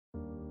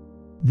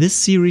This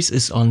series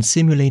is on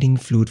simulating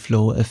fluid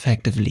flow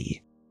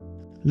effectively.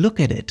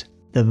 Look at it,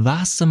 the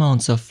vast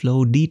amounts of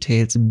flow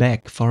details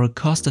back for a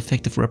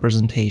cost-effective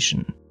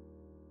representation.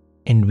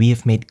 And we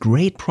have made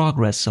great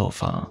progress so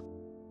far.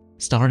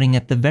 Starting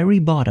at the very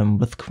bottom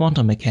with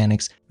quantum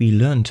mechanics, we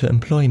learned to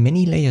employ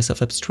many layers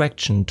of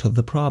abstraction to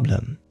the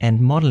problem, and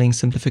modeling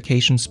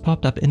simplifications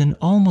popped up in an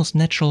almost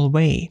natural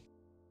way.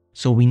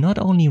 So we not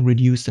only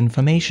reduced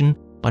information,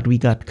 but we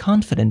got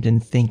confident in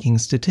thinking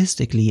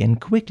statistically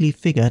and quickly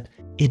figured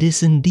it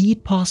is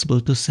indeed possible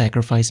to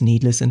sacrifice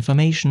needless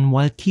information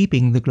while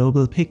keeping the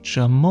global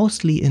picture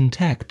mostly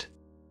intact.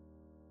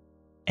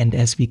 And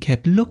as we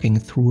kept looking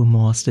through a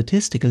more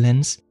statistical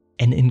lens,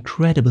 an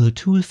incredible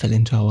tool fell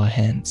into our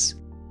hands.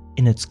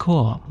 In its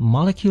core,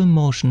 molecule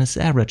motion is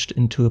averaged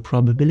into a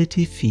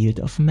probability field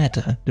of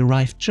matter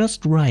derived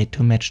just right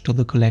to match to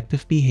the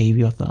collective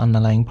behavior of the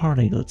underlying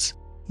particles.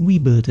 We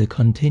built a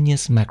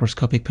continuous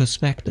macroscopic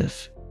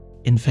perspective.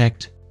 In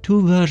fact,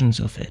 two versions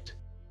of it.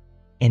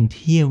 And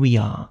here we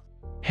are,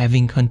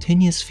 having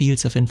continuous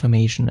fields of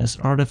information as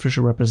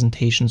artificial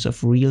representations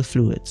of real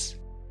fluids.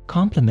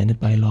 Complemented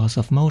by laws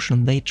of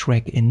motion, they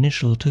track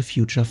initial to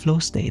future flow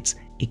states,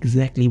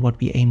 exactly what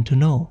we aim to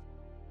know.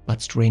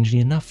 But strangely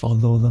enough,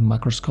 although the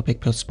macroscopic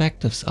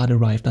perspectives are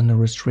derived under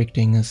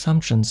restricting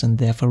assumptions and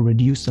therefore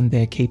reduced in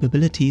their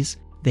capabilities,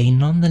 they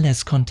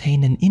nonetheless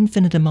contain an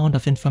infinite amount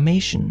of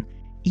information.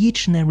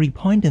 Each and every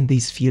point in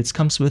these fields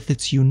comes with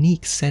its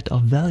unique set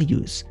of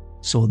values,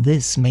 so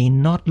this may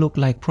not look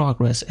like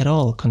progress at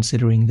all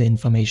considering the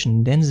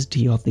information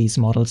density of these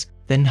models.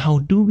 Then how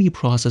do we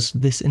process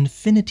this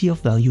infinity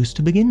of values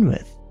to begin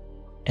with?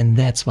 And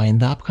that's why in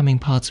the upcoming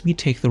parts we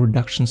take the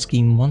reduction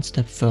scheme one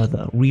step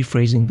further,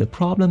 rephrasing the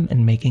problem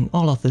and making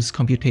all of this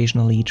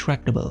computationally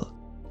tractable.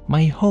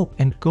 My hope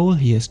and goal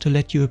here is to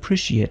let you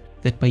appreciate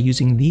that by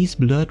using these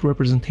blurred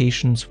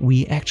representations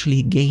we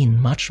actually gain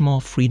much more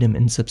freedom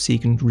in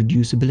subsequent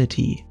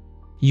reducibility.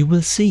 You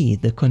will see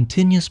the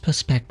continuous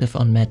perspective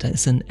on matter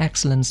is an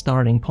excellent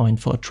starting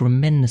point for a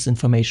tremendous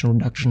information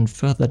reduction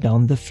further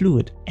down the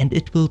fluid, and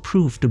it will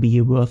prove to be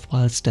a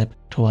worthwhile step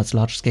towards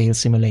large-scale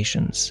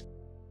simulations.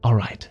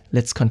 Alright,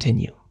 let's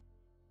continue.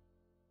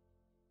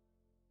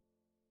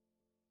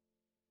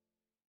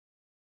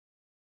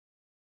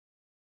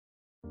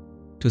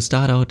 To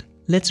start out,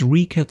 let's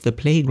recap the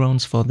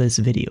playgrounds for this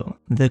video,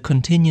 the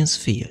continuous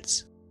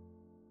fields.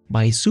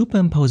 By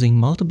superimposing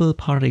multiple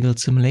particle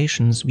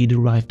simulations, we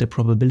derived a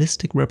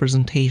probabilistic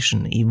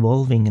representation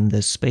evolving in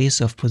the space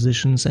of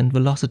positions and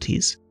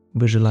velocities,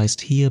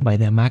 visualized here by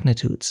their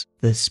magnitudes,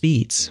 the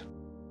speeds.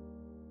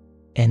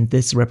 And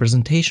this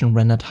representation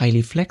rendered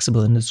highly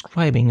flexible in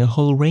describing a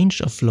whole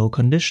range of flow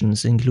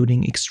conditions,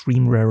 including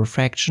extreme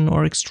rarefaction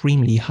or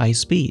extremely high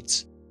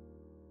speeds.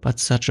 But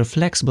such a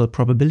flexible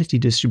probability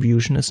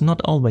distribution is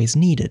not always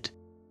needed.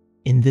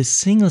 In this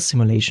single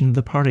simulation,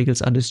 the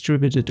particles are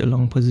distributed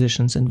along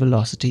positions and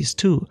velocities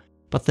too,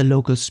 but the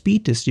local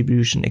speed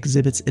distribution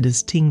exhibits a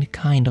distinct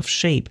kind of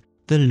shape,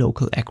 the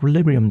local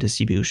equilibrium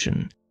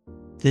distribution.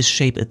 This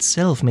shape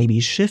itself may be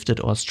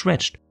shifted or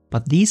stretched,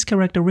 but these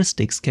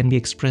characteristics can be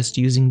expressed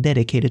using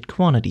dedicated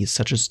quantities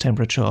such as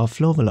temperature or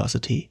flow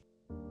velocity.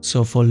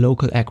 So for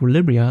local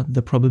equilibria,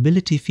 the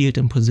probability field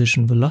in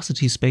position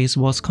velocity space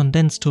was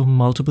condensed to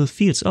multiple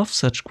fields of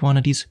such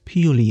quantities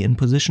purely in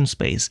position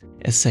space,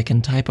 a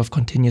second type of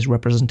continuous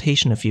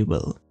representation if you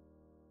will.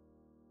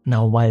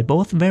 Now while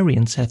both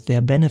variants have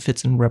their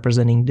benefits in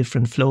representing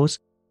different flows,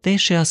 they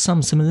share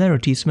some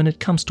similarities when it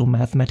comes to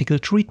mathematical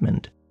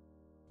treatment.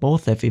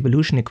 Both have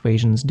evolution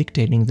equations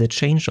dictating the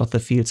change of the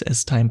fields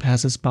as time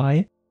passes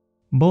by.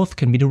 Both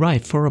can be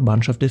derived for a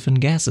bunch of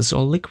different gases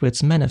or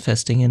liquids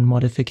manifesting in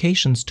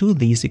modifications to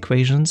these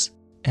equations,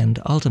 and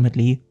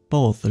ultimately,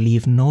 both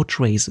leave no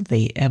trace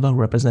they ever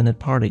represented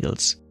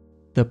particles.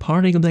 The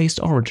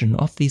particle-based origin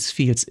of these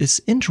fields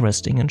is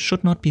interesting and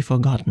should not be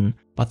forgotten,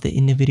 but the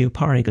individual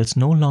particles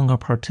no longer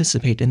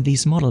participate in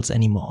these models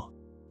anymore.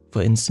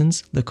 For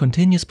instance, the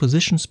continuous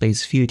position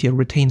space field here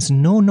retains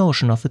no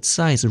notion of its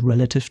size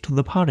relative to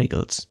the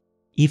particles.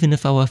 Even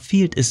if our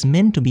field is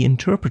meant to be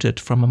interpreted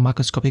from a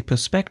macroscopic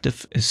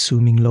perspective,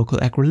 assuming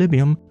local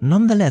equilibrium,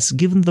 nonetheless,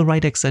 given the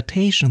right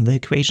excitation, the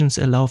equations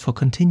allow for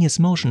continuous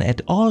motion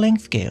at all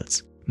length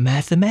scales.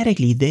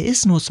 Mathematically, there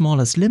is no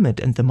smallest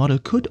limit and the model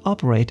could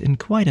operate in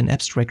quite an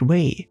abstract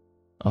way.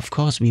 Of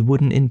course, we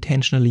wouldn't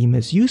intentionally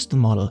misuse the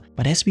model,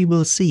 but as we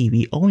will see,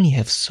 we only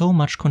have so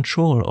much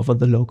control over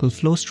the local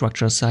flow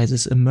structure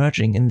sizes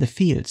emerging in the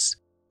fields.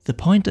 The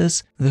point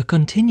is, the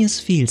continuous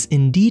fields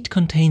indeed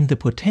contain the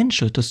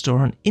potential to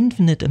store an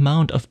infinite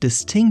amount of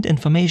distinct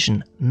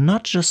information,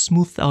 not just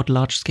smoothed out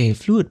large-scale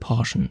fluid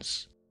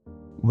portions.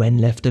 When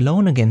left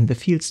alone again, the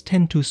fields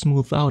tend to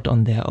smooth out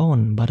on their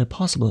own, but a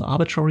possible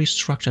arbitrary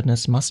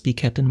structuredness must be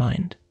kept in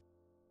mind.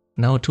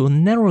 Now to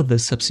narrow the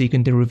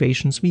subsequent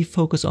derivations, we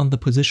focus on the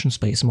position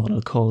space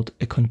model called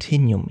a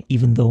continuum,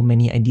 even though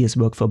many ideas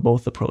work for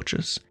both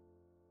approaches.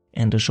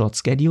 And a short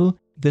schedule,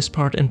 this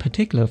part in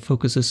particular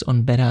focuses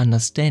on better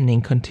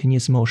understanding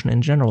continuous motion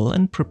in general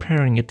and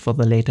preparing it for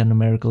the later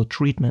numerical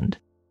treatment.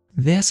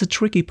 There's a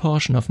tricky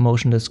portion of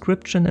motion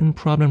description and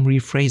problem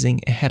rephrasing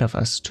ahead of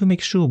us to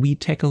make sure we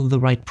tackle the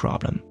right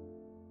problem.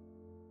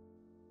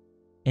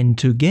 And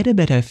to get a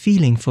better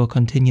feeling for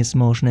continuous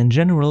motion in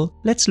general,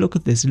 let's look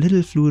at this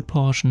little fluid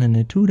portion in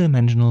a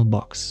two-dimensional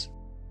box.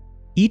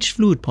 Each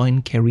fluid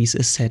point carries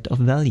a set of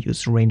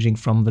values ranging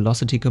from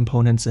velocity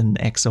components in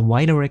x or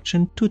y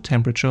direction to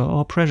temperature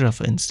or pressure,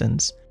 for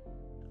instance.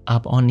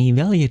 Upon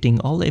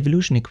evaluating all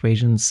evolution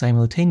equations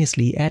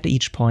simultaneously at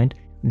each point,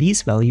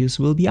 these values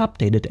will be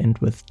updated and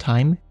with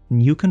time,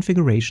 new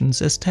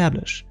configurations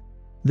establish.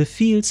 The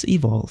fields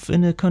evolve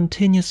in a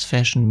continuous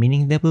fashion,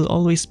 meaning there will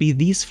always be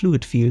these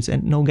fluid fields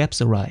and no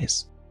gaps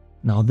arise.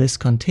 Now, this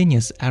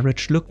continuous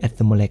average look at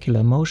the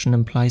molecular motion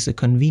implies a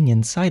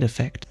convenient side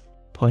effect.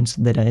 Points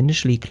that are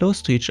initially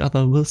close to each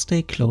other will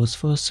stay close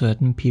for a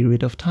certain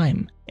period of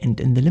time, and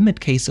in the limit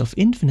case of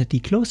infinitely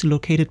closely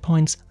located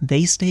points,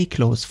 they stay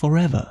close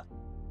forever.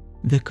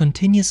 The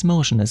continuous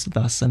motion is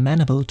thus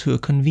amenable to a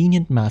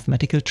convenient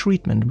mathematical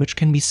treatment which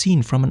can be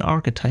seen from an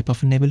archetype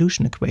of an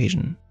evolution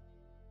equation.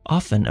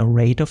 Often a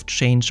rate of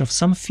change of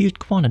some field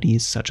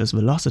quantities, such as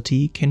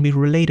velocity, can be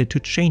related to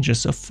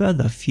changes of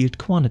further field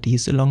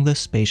quantities along the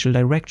spatial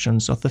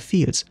directions of the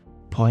fields.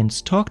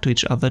 Points talk to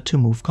each other to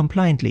move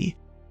compliantly.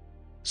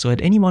 So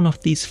at any one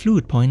of these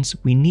fluid points,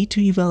 we need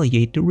to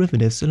evaluate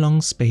derivatives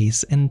along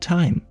space and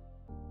time.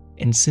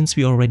 And since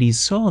we already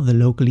saw the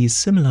locally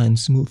similar and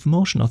smooth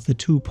motion of the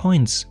 2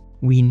 points,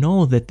 we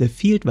know that the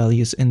field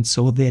values and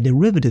so their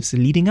derivatives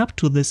leading up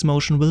to this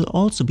motion will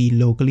also be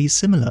locally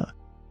similar.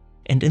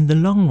 And in the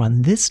long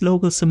run, this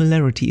local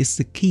similarity is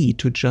the key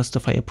to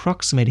justify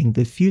approximating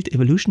the field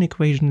evolution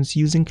equations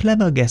using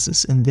clever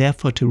guesses and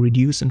therefore to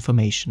reduce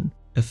information,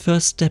 a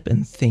first step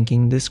in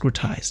thinking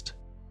discretized.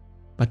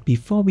 But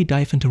before we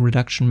dive into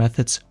reduction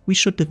methods, we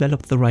should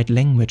develop the right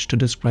language to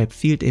describe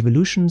field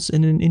evolutions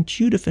in an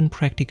intuitive and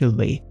practical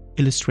way,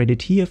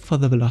 illustrated here for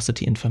the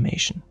velocity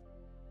information.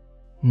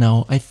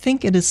 Now, I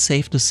think it is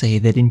safe to say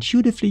that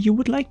intuitively you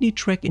would likely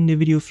track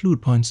individual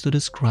fluid points to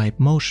describe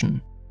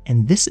motion.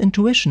 And this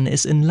intuition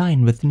is in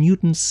line with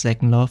Newton's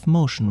second law of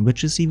motion,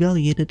 which is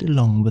evaluated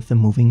along with the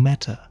moving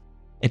matter.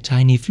 A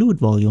tiny fluid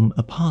volume,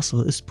 a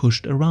parcel, is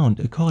pushed around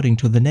according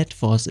to the net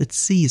force it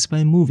sees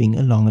by moving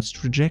along its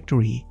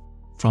trajectory.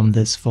 From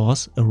this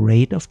force, a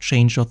rate of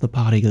change of the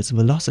particle's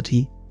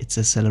velocity, its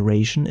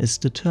acceleration, is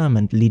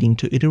determined, leading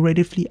to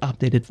iteratively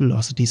updated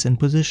velocities and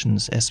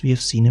positions, as we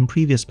have seen in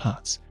previous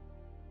parts.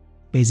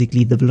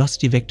 Basically, the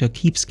velocity vector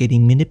keeps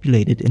getting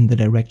manipulated in the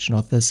direction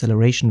of the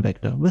acceleration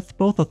vector, with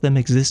both of them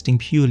existing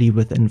purely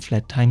within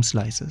flat time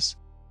slices.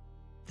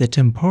 The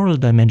temporal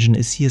dimension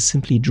is here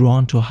simply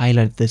drawn to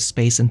highlight the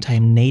space and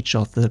time nature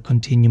of the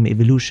continuum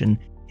evolution.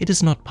 It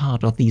is not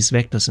part of these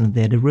vectors and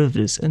their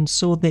derivatives, and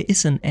so there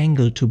is an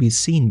angle to be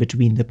seen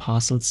between the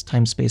parcel's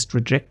time-space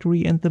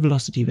trajectory and the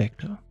velocity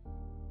vector.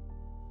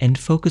 And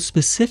focus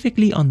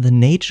specifically on the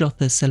nature of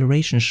the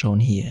acceleration shown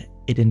here.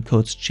 It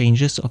encodes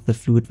changes of the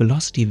fluid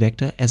velocity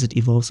vector as it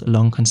evolves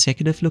along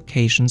consecutive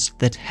locations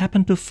that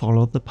happen to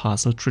follow the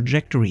parcel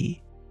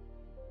trajectory.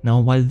 Now,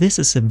 while this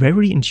is a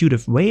very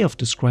intuitive way of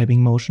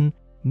describing motion,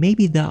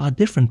 maybe there are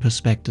different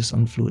perspectives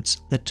on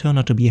fluids that turn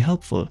out to be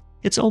helpful.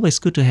 It's always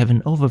good to have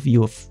an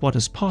overview of what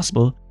is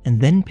possible and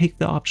then pick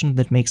the option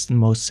that makes the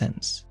most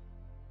sense.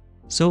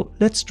 So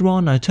let's draw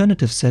an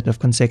alternative set of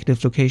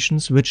consecutive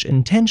locations which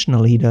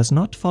intentionally does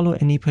not follow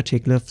any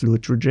particular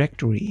fluid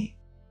trajectory.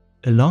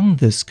 Along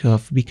this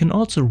curve, we can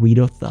also read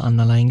off the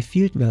underlying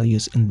field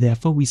values, and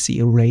therefore we see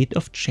a rate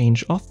of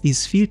change of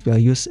these field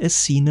values as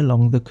seen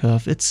along the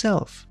curve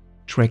itself.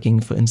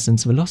 Tracking, for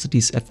instance,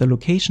 velocities at the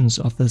locations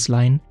of this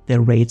line, their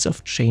rates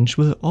of change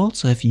will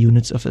also have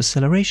units of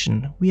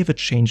acceleration. We have a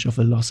change of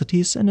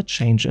velocities and a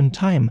change in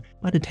time,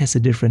 but it has a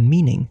different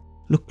meaning.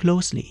 Look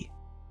closely.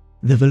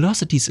 The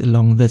velocities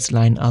along this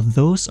line are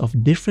those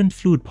of different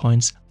fluid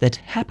points that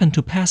happen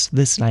to pass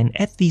this line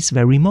at these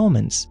very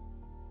moments.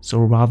 So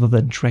rather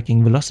than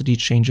tracking velocity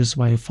changes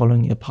while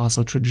following a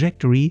parcel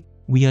trajectory,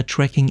 we are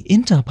tracking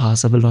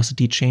interparcel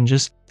velocity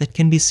changes that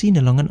can be seen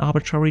along an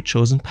arbitrary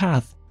chosen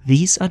path.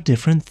 These are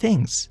different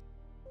things.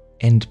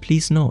 And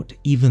please note,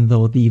 even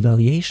though the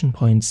evaluation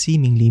point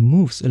seemingly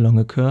moves along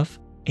a curve,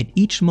 at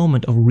each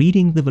moment of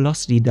reading the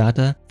velocity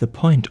data, the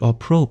point or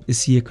probe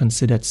is here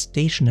considered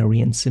stationary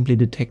and simply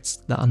detects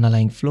the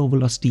underlying flow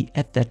velocity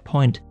at that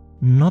point,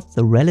 not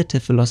the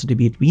relative velocity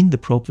between the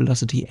probe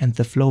velocity and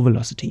the flow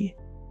velocity.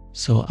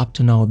 So up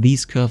to now,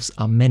 these curves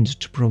are meant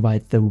to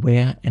provide the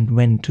where and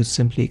when to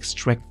simply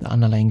extract the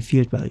underlying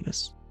field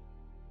values.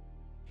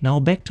 Now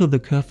back to the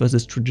curve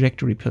versus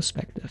trajectory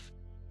perspective.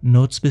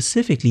 Note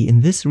specifically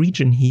in this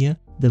region here,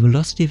 the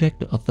velocity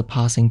vector of the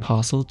passing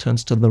parcel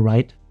turns to the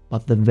right,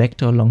 but the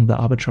vector along the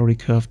arbitrary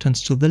curve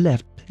turns to the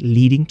left,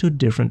 leading to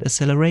different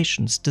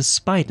accelerations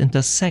despite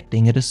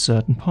intersecting at a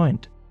certain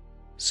point.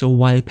 So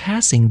while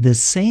passing the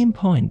same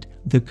point,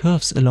 the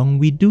curves along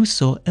we do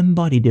so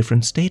embody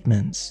different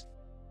statements.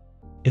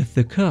 If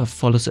the curve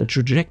follows a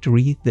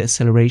trajectory, the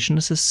acceleration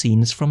is as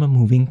seen as from a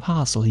moving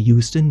parcel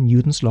used in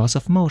Newton's laws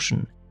of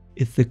motion.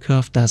 If the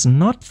curve does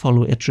not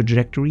follow a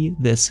trajectory,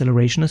 the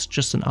acceleration is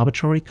just an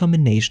arbitrary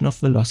combination of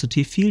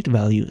velocity field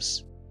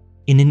values.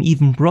 In an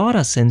even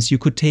broader sense, you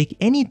could take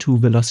any two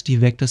velocity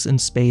vectors in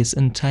space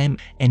and time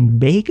and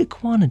bake a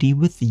quantity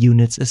with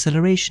units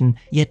acceleration,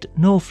 yet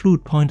no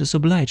fluid point is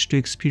obliged to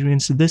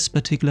experience this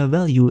particular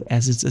value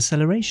as its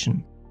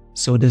acceleration.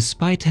 So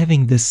despite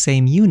having the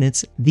same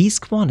units, these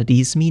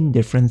quantities mean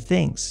different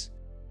things.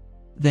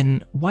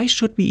 Then why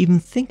should we even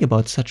think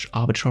about such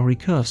arbitrary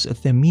curves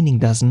if their meaning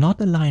does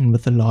not align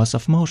with the laws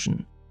of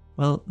motion?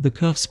 Well, the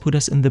curves put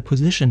us in the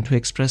position to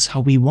express how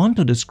we want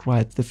to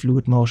describe the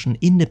fluid motion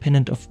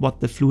independent of what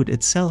the fluid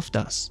itself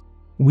does.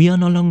 We are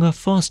no longer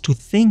forced to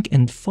think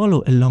and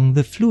follow along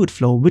the fluid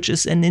flow, which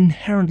is an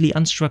inherently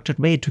unstructured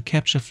way to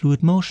capture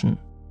fluid motion.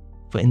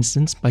 For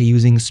instance, by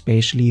using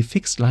spatially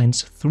fixed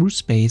lines through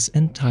space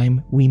and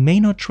time, we may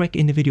not track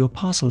individual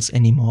parcels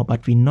anymore,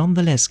 but we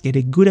nonetheless get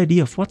a good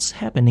idea of what's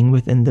happening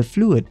within the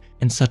fluid,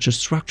 and such a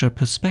structured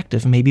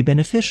perspective may be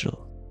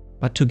beneficial.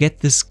 But to get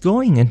this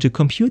going and to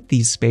compute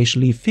these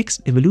spatially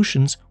fixed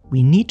evolutions,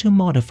 we need to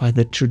modify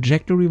the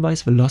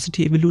trajectory-wise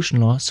velocity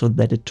evolution law so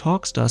that it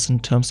talks to us in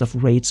terms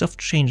of rates of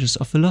changes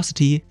of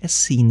velocity as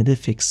seen at a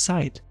fixed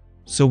site.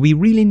 So we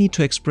really need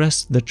to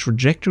express the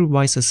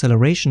trajectory-wise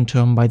acceleration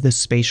term by the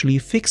spatially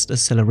fixed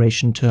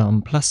acceleration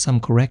term plus some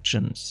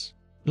corrections.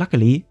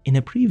 Luckily, in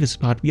a previous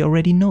part we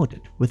already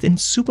noted, within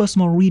super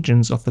small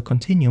regions of the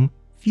continuum,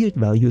 field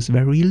values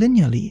vary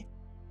linearly.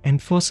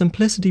 And for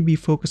simplicity we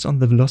focus on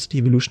the velocity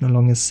evolution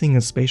along a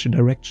single spatial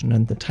direction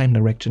and the time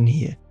direction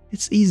here.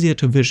 It's easier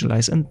to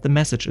visualize and the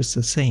message is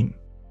the same.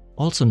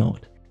 Also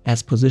note,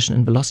 as position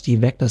and velocity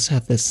vectors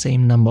have the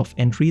same number of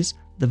entries,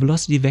 the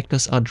velocity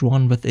vectors are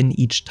drawn within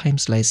each time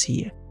slice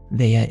here.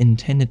 They are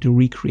intended to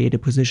recreate a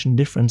position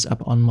difference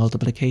upon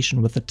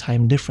multiplication with a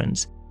time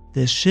difference.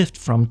 The shift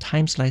from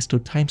time slice to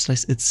time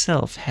slice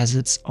itself has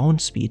its own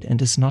speed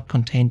and is not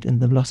contained in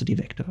the velocity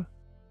vector.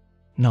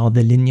 Now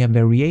the linear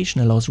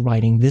variation allows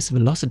writing this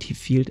velocity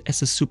field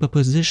as a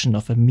superposition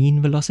of a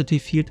mean velocity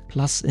field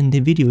plus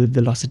individual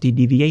velocity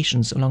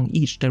deviations along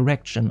each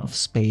direction of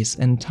space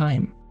and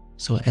time.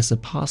 So as a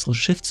parcel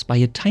shifts by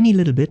a tiny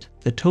little bit,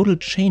 the total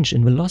change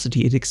in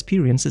velocity it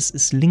experiences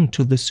is linked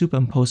to the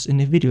superimposed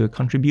individual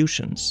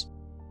contributions.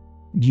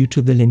 Due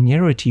to the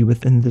linearity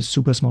within the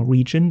super small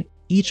region,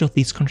 each of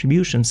these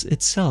contributions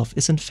itself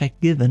is in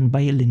fact given by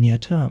a linear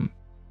term.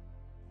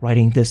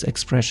 Writing this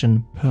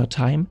expression per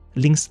time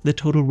links the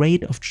total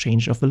rate of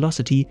change of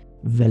velocity,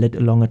 valid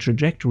along a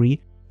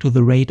trajectory, to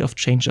the rate of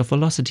change of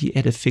velocity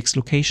at a fixed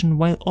location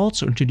while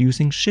also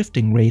introducing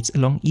shifting rates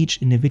along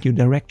each individual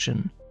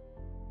direction.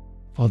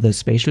 For the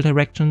spatial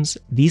directions,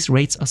 these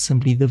rates are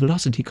simply the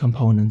velocity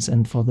components,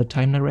 and for the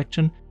time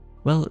direction,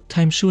 well,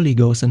 time surely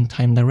goes in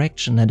time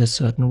direction at a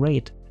certain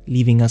rate,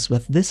 leaving us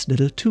with this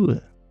little tool,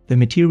 the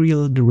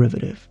material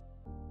derivative.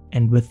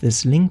 And with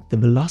this link, the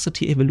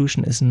velocity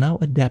evolution is now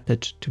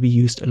adapted to be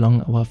used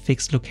along our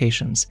fixed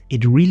locations.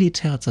 It really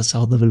tells us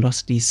how the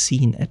velocities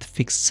seen at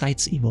fixed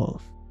sites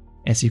evolve.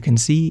 As you can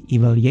see,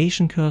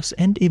 evaluation curves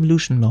and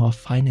evolution law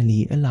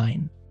finally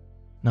align.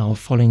 Now,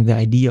 following the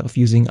idea of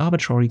using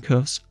arbitrary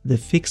curves, the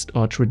fixed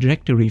or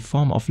trajectory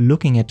form of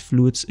looking at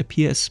fluids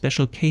appear as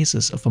special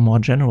cases of a more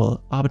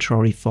general,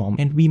 arbitrary form,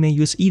 and we may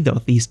use either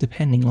of these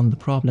depending on the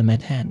problem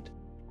at hand.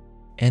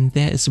 And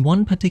there is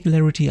one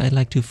particularity I'd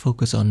like to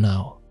focus on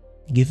now.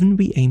 Given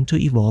we aim to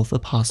evolve a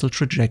parcel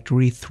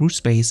trajectory through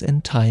space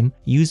and time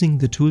using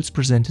the tools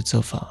presented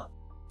so far.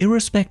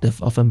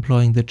 Irrespective of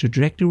employing the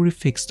trajectory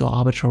fixed or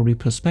arbitrary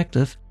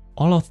perspective,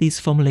 all of these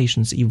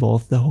formulations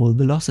evolve the whole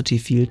velocity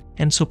field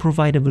and so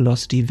provide a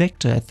velocity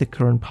vector at the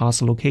current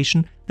parcel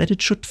location that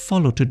it should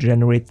follow to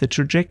generate the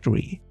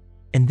trajectory.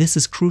 And this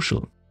is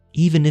crucial.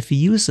 Even if we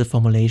use the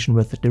formulation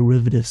with the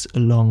derivatives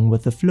along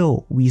with the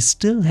flow, we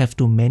still have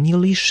to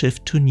manually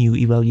shift to new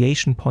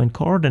evaluation point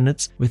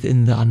coordinates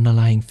within the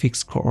underlying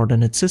fixed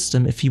coordinate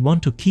system if we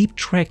want to keep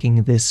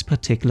tracking this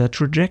particular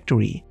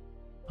trajectory.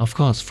 Of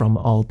course, from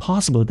all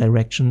possible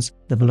directions,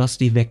 the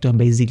velocity vector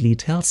basically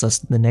tells us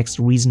the next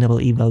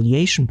reasonable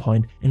evaluation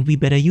point and we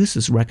better use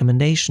this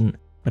recommendation.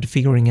 But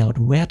figuring out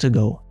where to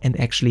go and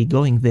actually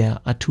going there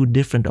are two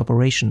different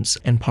operations,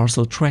 and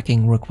parcel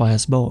tracking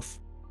requires both.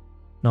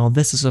 Now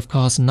this is of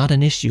course not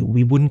an issue,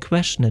 we wouldn't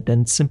question it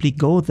and simply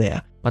go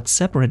there, but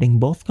separating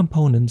both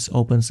components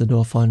opens the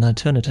door for an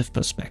alternative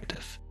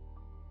perspective.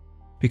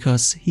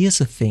 Because here's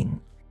the thing.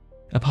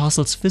 A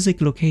parcel's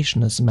physical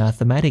location is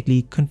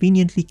mathematically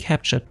conveniently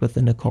captured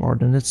within a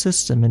coordinate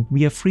system and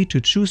we are free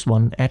to choose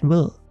one at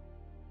will.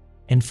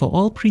 And for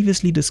all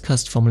previously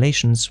discussed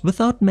formulations,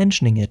 without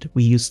mentioning it,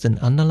 we used an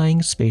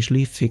underlying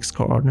spatially fixed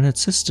coordinate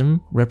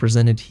system,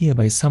 represented here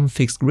by some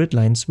fixed grid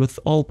lines with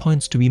all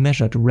points to be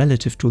measured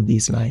relative to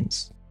these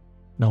lines.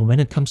 Now when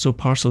it comes to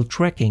parcel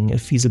tracking, a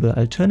feasible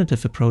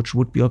alternative approach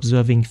would be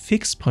observing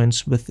fixed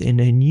points within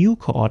a new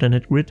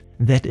coordinate grid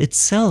that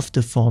itself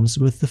deforms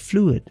with the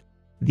fluid.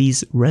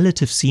 These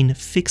relative seen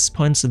fixed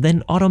points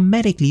then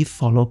automatically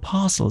follow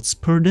parcels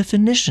per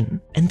definition,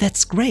 and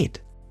that's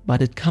great,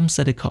 but it comes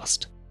at a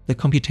cost. the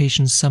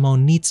computation somehow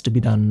needs to be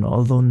done,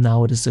 although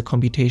now it is a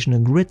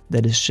computational grid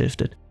that is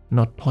shifted,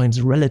 not points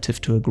relative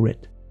to a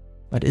grid.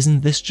 But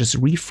isn't this just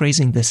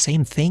rephrasing the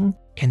same thing?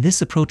 Can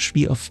this approach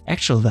be of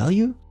actual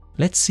value?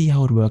 Let's see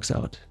how it works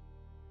out.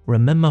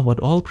 Remember what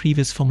all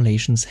previous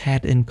formulations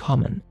had in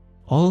common.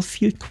 All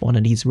field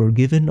quantities were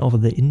given over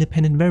the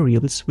independent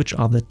variables, which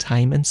are the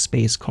time and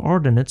space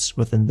coordinates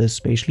within the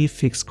spatially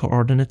fixed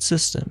coordinate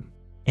system.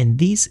 And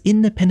these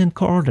independent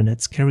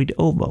coordinates carried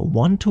over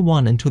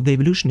one-to-one into the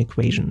evolution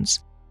equations.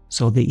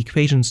 So the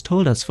equations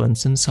told us, for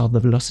instance, how the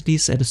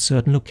velocities at a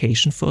certain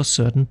location for a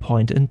certain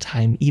point in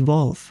time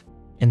evolve.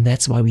 And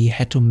that's why we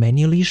had to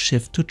manually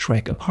shift to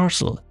track a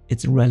parcel.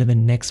 Its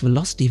relevant next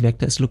velocity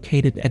vector is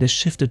located at a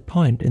shifted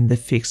point in the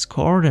fixed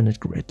coordinate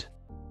grid.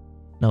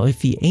 Now,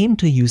 if we aim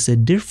to use a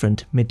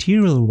different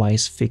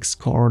material-wise fixed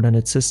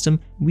coordinate system,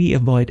 we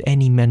avoid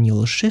any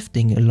manual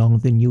shifting along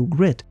the new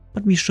grid,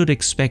 but we should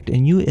expect a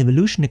new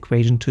evolution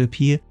equation to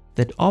appear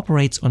that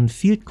operates on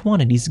field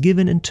quantities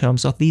given in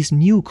terms of these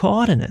new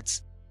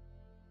coordinates.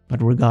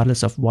 But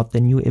regardless of what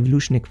the new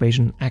evolution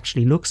equation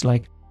actually looks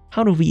like,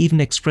 how do we even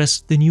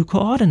express the new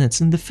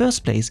coordinates in the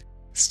first place?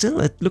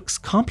 Still, it looks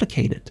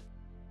complicated.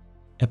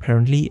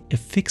 Apparently, a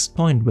fixed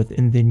point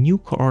within the new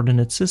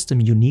coordinate system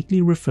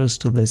uniquely refers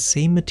to the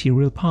same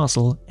material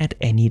parcel at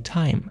any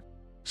time.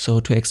 So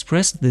to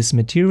express this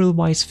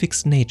material-wise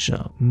fixed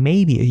nature,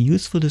 maybe a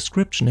useful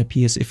description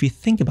appears if we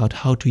think about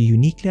how to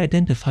uniquely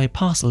identify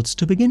parcels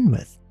to begin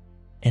with.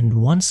 And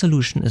one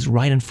solution is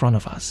right in front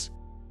of us.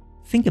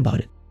 Think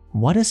about it.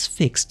 What is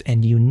fixed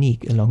and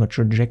unique along a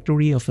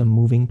trajectory of a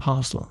moving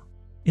parcel?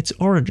 Its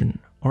origin,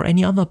 or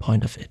any other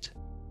point of it.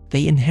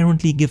 They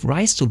inherently give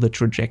rise to the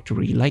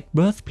trajectory, like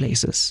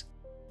birthplaces.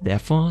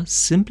 Therefore,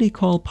 simply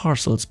call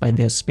parcels by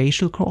their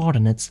spatial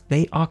coordinates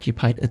they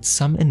occupied at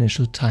some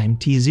initial time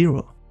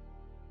t0.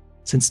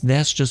 Since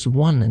there's just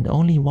one and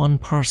only one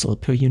parcel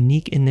per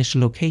unique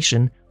initial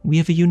location, we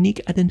have a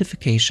unique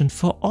identification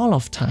for all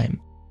of time.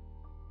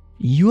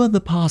 You are the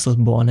parcel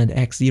born at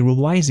x0,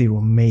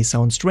 y0 may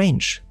sound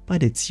strange,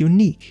 but it's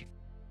unique.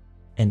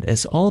 And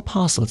as all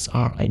parcels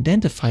are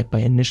identified by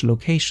initial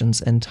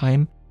locations and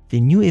time, the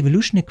new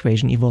evolution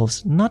equation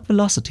involves not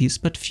velocities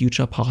but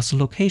future parcel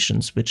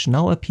locations, which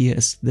now appear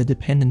as the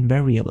dependent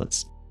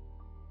variables.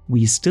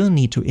 We still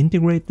need to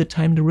integrate the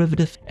time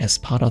derivative as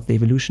part of the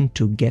evolution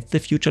to get the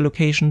future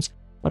locations,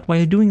 but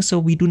while doing so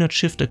we do not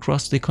shift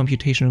across the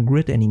computational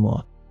grid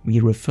anymore, we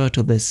refer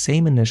to the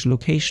same initial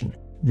location.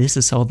 This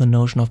is how the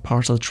notion of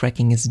parcel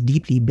tracking is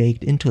deeply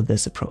baked into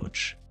this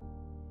approach.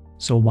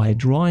 So while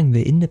drawing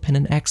the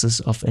independent axis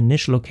of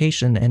initial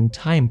location and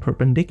time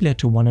perpendicular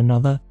to one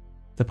another,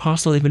 the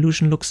parcel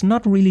evolution looks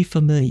not really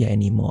familiar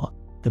anymore.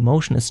 The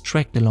motion is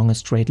tracked along a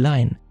straight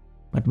line,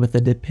 but with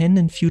the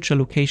dependent future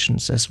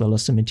locations as well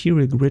as the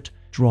material grid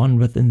drawn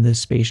within the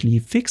spatially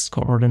fixed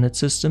coordinate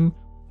system,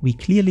 we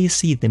clearly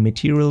see the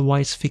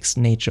material-wise fixed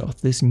nature of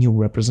this new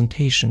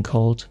representation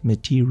called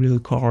material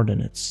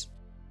coordinates.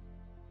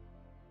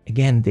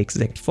 Again, the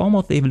exact form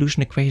of the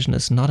evolution equation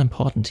is not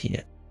important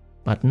here.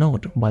 But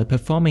note, while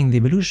performing the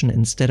evolution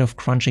instead of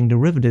crunching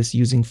derivatives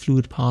using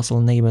fluid parcel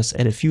neighbors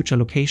at a future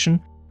location,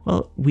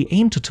 well, we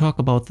aim to talk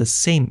about the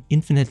same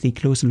infinitely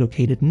closely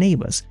located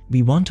neighbors.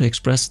 We want to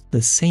express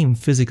the same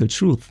physical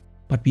truth,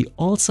 but we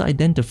also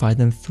identify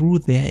them through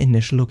their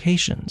initial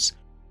locations.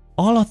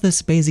 All of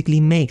this basically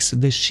makes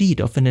the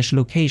sheet of initial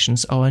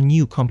locations our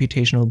new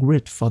computational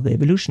grid for the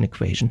evolution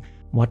equation,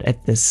 what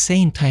at the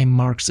same time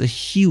marks a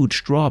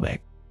huge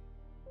drawback.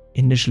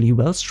 Initially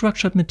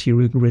well-structured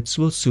material grids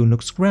will soon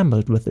look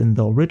scrambled within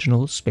the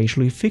original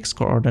spatially fixed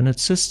coordinate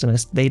system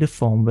as they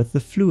deform with the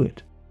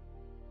fluid.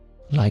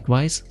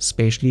 Likewise,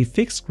 spatially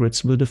fixed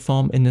grids will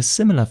deform in a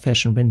similar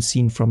fashion when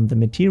seen from the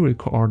material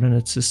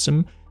coordinate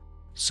system,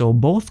 so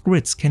both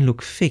grids can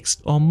look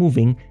fixed or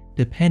moving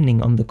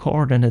depending on the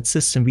coordinate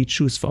system we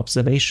choose for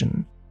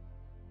observation.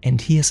 And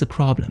here's a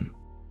problem.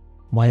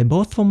 While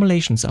both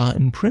formulations are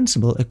in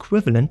principle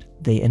equivalent,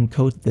 they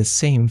encode the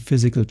same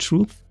physical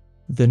truth.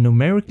 The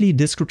numerically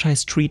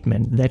discretized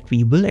treatment that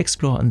we will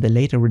explore in the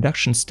later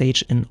reduction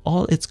stage in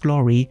all its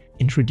glory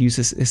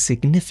introduces a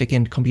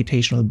significant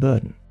computational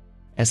burden.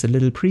 As a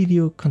little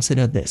preview,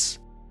 consider this.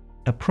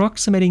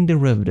 Approximating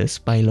derivatives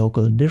by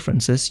local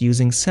differences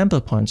using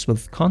sample points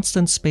with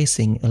constant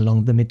spacing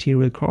along the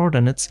material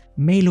coordinates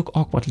may look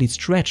awkwardly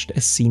stretched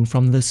as seen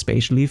from the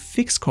spatially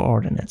fixed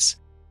coordinates.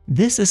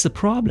 This is a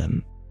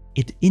problem.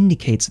 It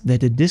indicates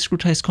that a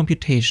discretized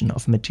computation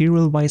of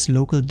material-wise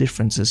local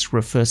differences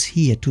refers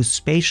here to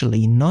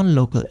spatially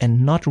non-local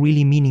and not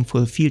really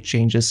meaningful field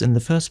changes in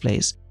the first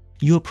place.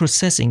 You are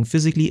processing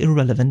physically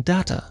irrelevant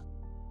data.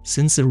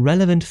 Since the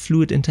relevant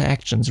fluid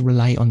interactions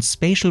rely on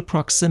spatial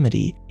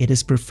proximity, it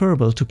is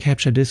preferable to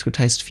capture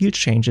discretized field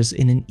changes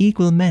in an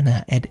equal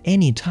manner at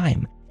any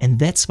time, and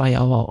that's why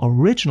our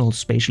original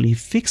spatially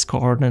fixed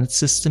coordinate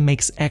system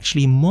makes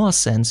actually more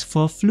sense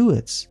for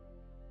fluids.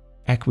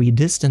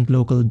 Equidistant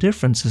local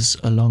differences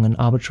along an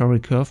arbitrary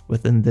curve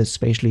within the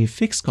spatially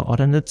fixed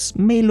coordinates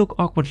may look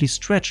awkwardly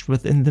stretched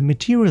within the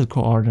material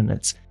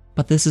coordinates,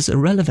 but this is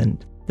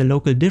irrelevant. The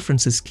local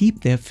differences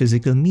keep their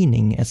physical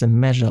meaning as a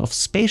measure of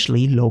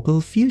spatially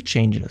local field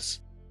changes.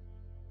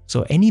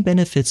 So any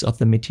benefits of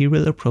the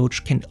material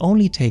approach can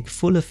only take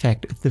full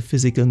effect if the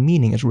physical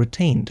meaning is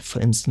retained, for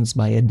instance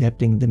by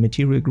adapting the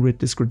material grid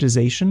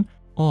discretization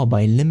or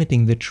by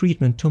limiting the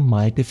treatment to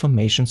mild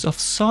deformations of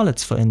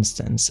solids, for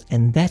instance,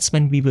 and that's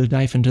when we will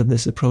dive into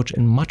this approach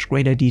in much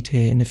greater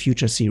detail in a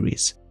future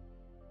series.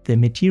 The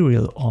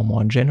material, or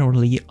more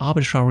generally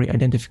arbitrary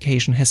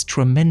identification, has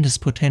tremendous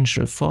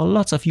potential for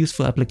lots of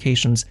useful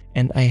applications,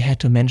 and I had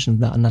to mention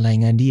the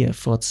underlying idea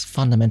for its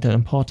fundamental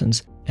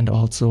importance, and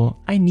also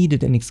I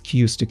needed an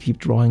excuse to keep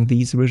drawing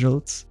these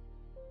visuals.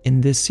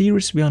 In this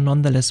series we are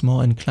nonetheless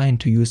more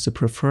inclined to use the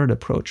preferred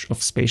approach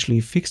of spatially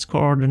fixed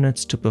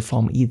coordinates to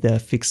perform either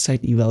fixed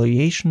site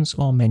evaluations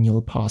or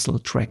manual parcel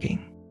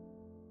tracking.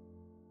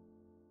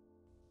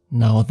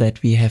 Now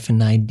that we have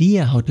an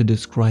idea how to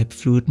describe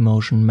fluid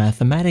motion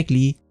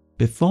mathematically,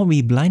 before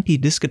we blindly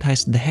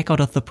discretize the heck out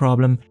of the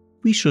problem,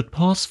 we should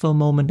pause for a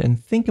moment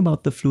and think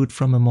about the fluid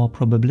from a more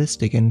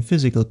probabilistic and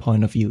physical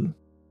point of view.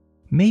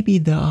 Maybe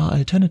there are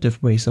alternative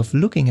ways of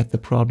looking at the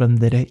problem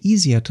that are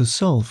easier to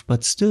solve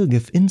but still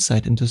give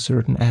insight into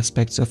certain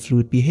aspects of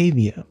fluid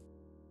behavior.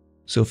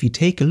 So if we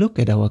take a look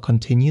at our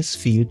continuous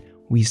field,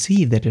 we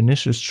see that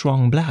initial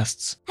strong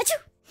blasts,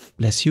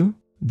 bless you,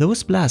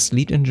 those blasts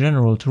lead in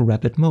general to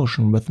rapid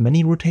motion with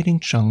many rotating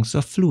chunks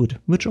of fluid,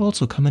 which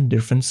also come in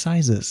different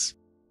sizes.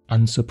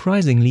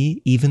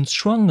 Unsurprisingly, even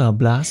stronger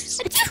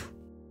blasts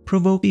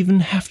provoke even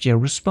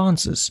heftier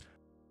responses.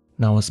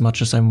 Now, as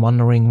much as I'm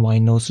wondering why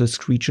noseless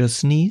creatures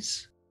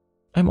sneeze,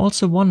 I'm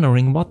also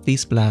wondering what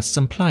these blasts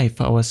imply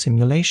for our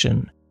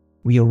simulation.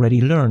 We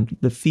already learned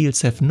the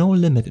fields have no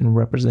limit in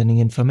representing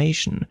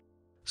information.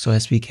 So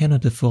as we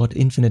cannot afford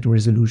infinite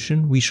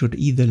resolution, we should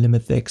either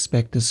limit the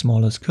expected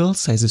smallest curl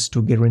sizes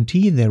to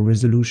guarantee their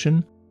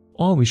resolution,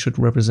 or we should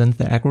represent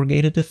the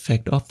aggregated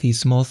effect of these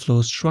small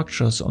flow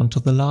structures onto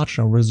the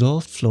larger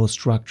resolved flow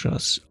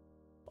structures.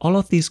 All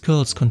of these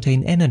curls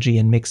contain energy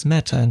and mixed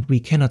matter, and we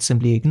cannot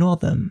simply ignore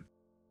them.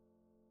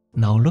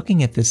 Now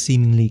looking at the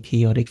seemingly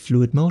chaotic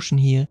fluid motion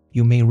here,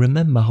 you may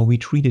remember how we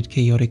treated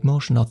chaotic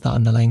motion of the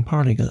underlying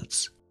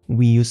particles.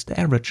 We used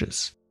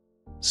averages.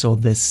 So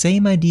the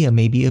same idea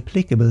may be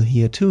applicable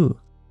here too.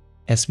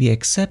 As we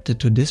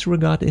accepted to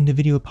disregard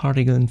individual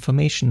particle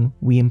information,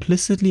 we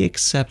implicitly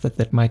accept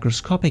that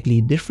microscopically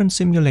different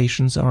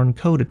simulations are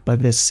encoded by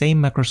the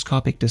same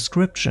macroscopic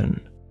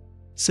description.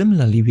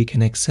 Similarly, we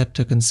can accept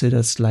to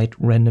consider slight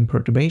random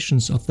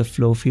perturbations of the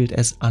flow field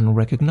as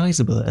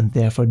unrecognizable and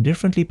therefore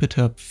differently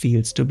perturbed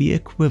fields to be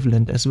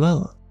equivalent as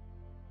well.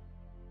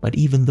 But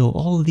even though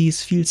all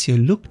these fields here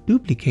look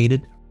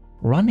duplicated,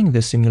 running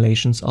the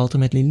simulations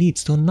ultimately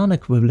leads to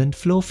non-equivalent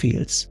flow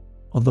fields,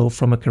 although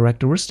from a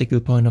characteristical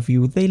point of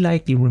view they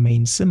likely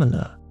remain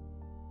similar.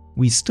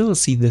 We still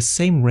see the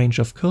same range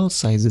of curl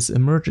sizes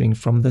emerging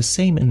from the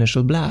same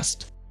initial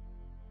blast.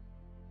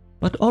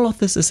 But all of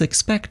this is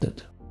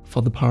expected.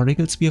 For the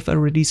particles we have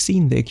already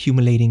seen the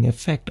accumulating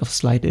effect of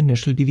slight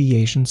initial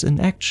deviations in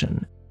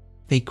action.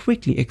 They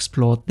quickly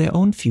explored their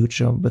own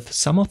future, with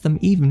some of them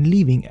even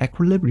leaving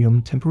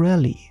equilibrium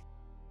temporarily.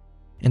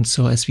 And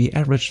so as we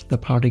averaged the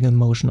particle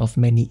motion of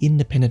many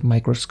independent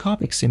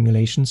microscopic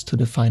simulations to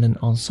define an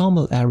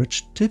ensemble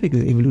average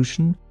typical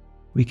evolution,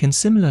 we can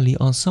similarly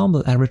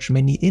ensemble average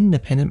many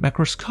independent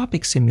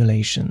macroscopic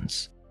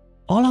simulations.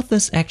 All of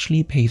this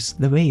actually paves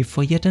the way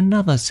for yet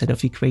another set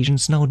of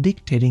equations now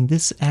dictating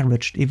this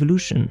averaged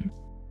evolution.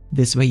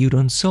 This way you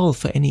don't solve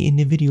for any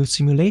individual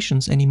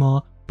simulations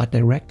anymore, but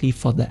directly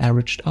for the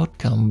averaged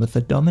outcome, with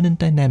the dominant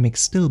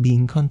dynamics still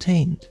being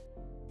contained.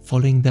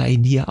 Following the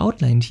idea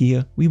outlined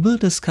here, we will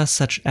discuss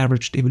such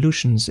averaged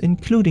evolutions,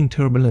 including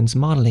turbulence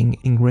modeling,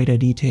 in greater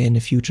detail in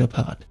a future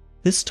part.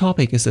 This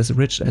topic is as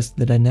rich as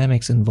the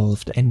dynamics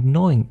involved, and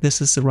knowing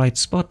this is the right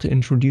spot to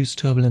introduce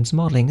turbulence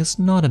modeling is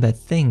not a bad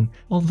thing,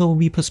 although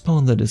we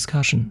postpone the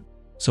discussion.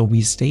 So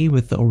we stay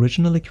with the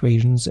original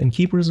equations and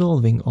keep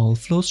resolving all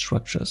flow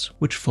structures,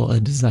 which for a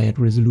desired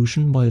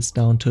resolution boils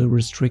down to a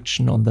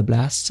restriction on the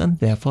blasts and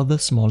therefore the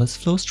smallest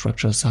flow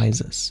structure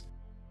sizes.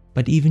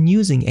 But even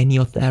using any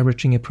of the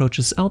averaging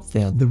approaches out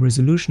there, the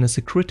resolution is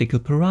a critical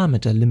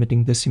parameter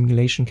limiting the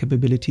simulation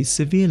capabilities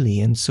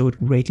severely, and so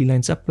it greatly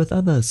lines up with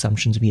other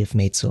assumptions we have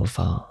made so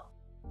far.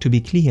 To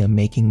be clear,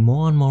 making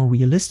more and more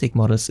realistic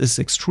models is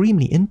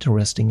extremely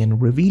interesting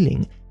and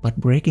revealing, but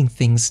breaking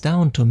things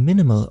down to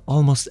minimal,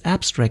 almost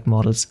abstract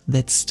models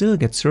that still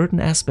get certain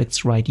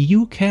aspects right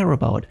you care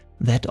about,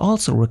 that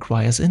also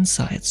requires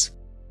insights.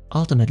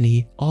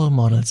 Ultimately, all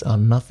models are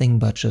nothing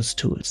but just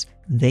tools.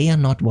 They are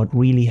not what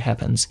really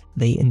happens,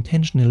 they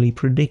intentionally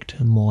predict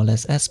more or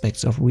less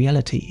aspects of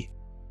reality.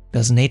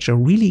 Does nature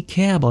really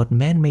care about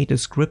man-made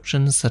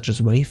descriptions such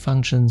as wave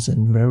functions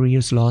and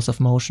various laws of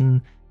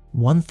motion?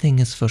 One thing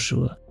is for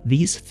sure,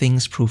 these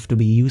things prove to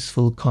be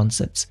useful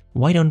concepts.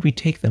 Why don't we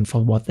take them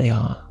for what they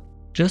are?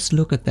 Just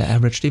look at the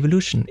averaged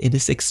evolution. It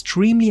is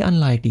extremely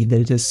unlikely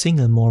that a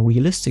single more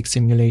realistic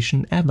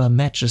simulation ever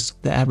matches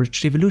the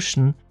averaged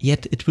evolution,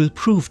 yet it will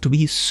prove to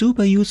be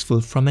super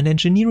useful from an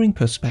engineering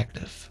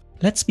perspective.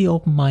 Let's be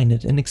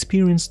open-minded and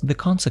experience the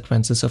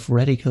consequences of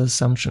radical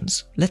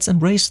assumptions. Let's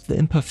embrace the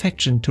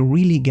imperfection to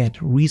really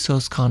get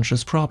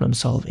resource-conscious problem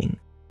solving.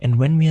 And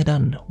when we are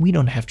done, we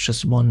don't have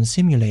just one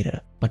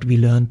simulator, but we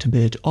learn to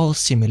build all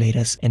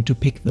simulators and to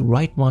pick the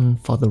right one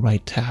for the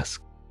right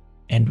task.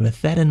 And with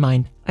that in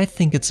mind, I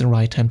think it's the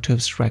right time to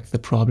abstract the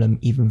problem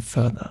even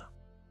further.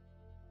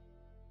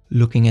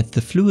 Looking at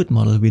the fluid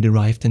model we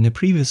derived in the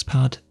previous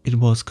part, it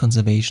was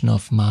conservation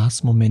of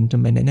mass,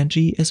 momentum and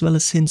energy, as well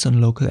as hints on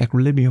local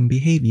equilibrium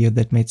behavior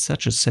that made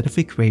such a set of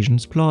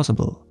equations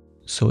plausible.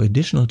 So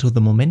additional to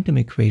the momentum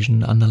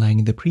equation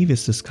underlying the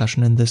previous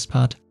discussion in this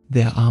part,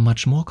 there are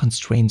much more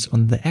constraints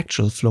on the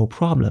actual flow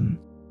problem,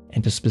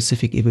 and a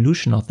specific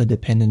evolution of the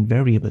dependent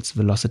variables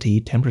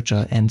velocity,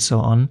 temperature and so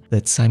on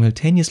that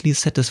simultaneously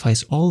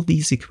satisfies all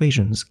these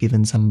equations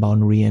given some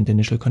boundary and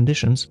initial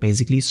conditions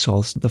basically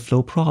solves the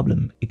flow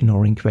problem,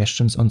 ignoring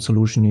questions on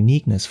solution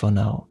uniqueness for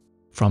now.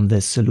 From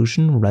this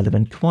solution,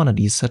 relevant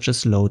quantities such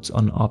as loads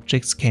on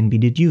objects can be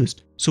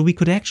deduced, so we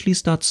could actually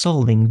start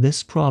solving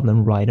this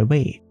problem right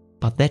away,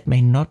 but that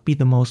may not be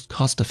the most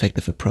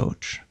cost-effective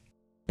approach.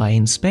 By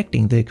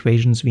inspecting the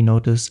equations, we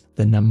notice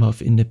the number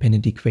of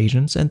independent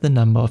equations and the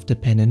number of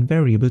dependent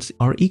variables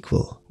are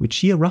equal, which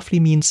here roughly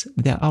means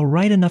there are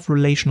right enough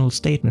relational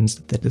statements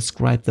that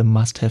describe the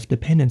must-have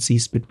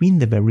dependencies between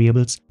the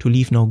variables to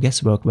leave no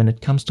guesswork when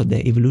it comes to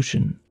their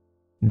evolution.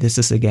 This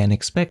is again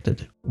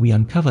expected. We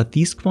uncovered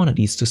these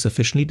quantities to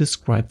sufficiently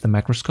describe the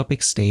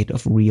macroscopic state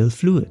of real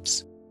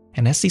fluids.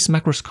 And as these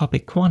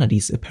macroscopic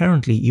quantities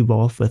apparently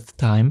evolve with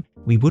time,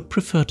 we would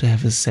prefer to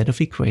have a set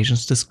of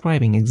equations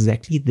describing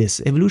exactly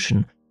this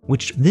evolution,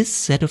 which this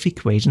set of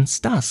equations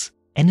does,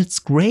 and it's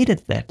great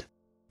at that.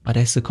 But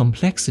as the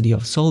complexity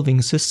of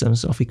solving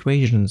systems of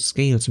equations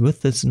scales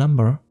with this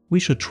number, we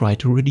should try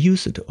to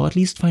reduce it or at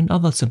least find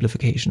other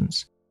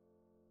simplifications.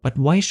 But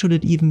why should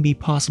it even be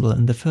possible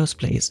in the first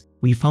place?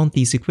 We found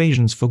these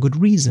equations for good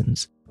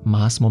reasons.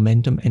 Mass,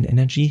 momentum and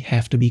energy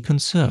have to be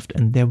conserved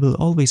and there will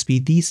always be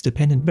these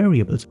dependent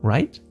variables,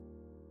 right?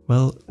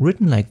 Well,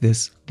 written like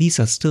this, these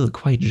are still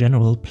quite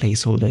general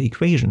placeholder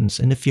equations,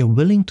 and if you're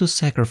willing to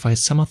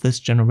sacrifice some of this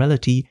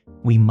generality,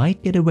 we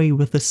might get away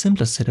with a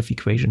simpler set of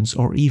equations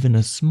or even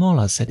a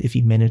smaller set if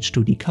we manage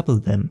to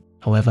decouple them.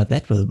 However,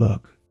 that will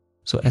work.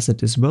 So as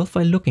it is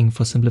worthwhile looking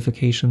for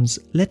simplifications,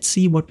 let's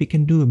see what we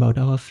can do about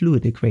our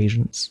fluid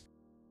equations.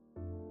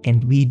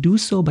 And we do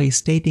so by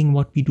stating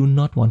what we do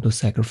not want to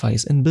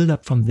sacrifice and build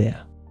up from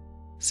there.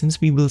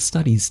 Since we will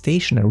study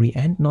stationary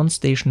and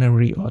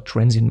non-stationary or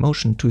transient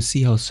motion to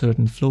see how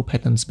certain flow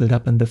patterns build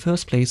up in the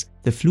first place,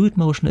 the fluid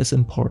motion is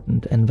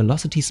important and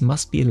velocities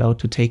must be allowed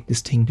to take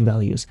distinct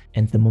values,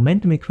 and the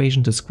momentum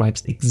equation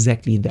describes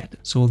exactly that,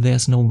 so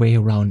there's no way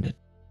around it.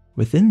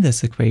 Within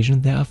this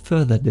equation there are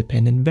further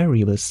dependent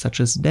variables such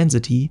as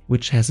density,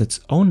 which has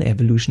its own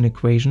evolution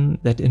equation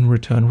that in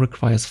return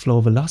requires flow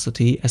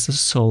velocity as a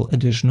sole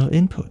additional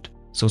input.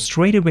 So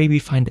straight away we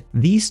find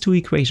these two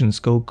equations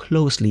go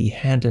closely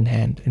hand in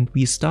hand, and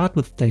we start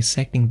with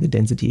dissecting the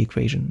density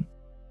equation.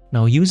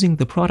 Now using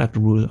the product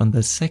rule on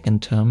the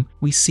second term,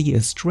 we see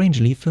a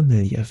strangely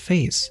familiar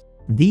phase.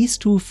 These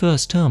two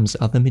first terms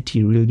are the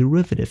material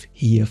derivative,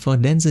 here for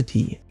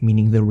density,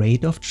 meaning the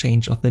rate of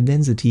change of the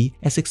density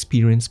as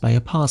experienced by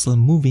a parcel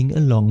moving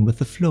along with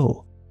the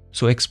flow.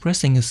 So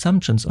expressing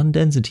assumptions on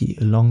density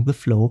along the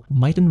flow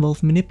might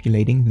involve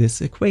manipulating this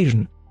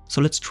equation,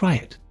 so let's try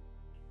it.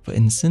 For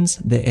instance,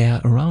 the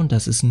air around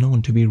us is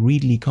known to be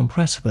readily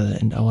compressible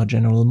and our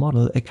general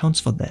model accounts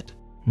for that.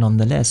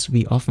 Nonetheless,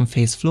 we often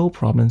face flow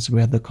problems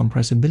where the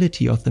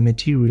compressibility of the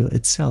material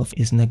itself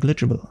is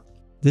negligible.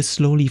 This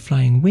slowly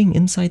flying wing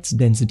inside's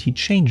density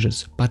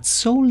changes, but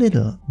so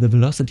little, the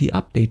velocity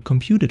update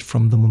computed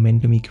from the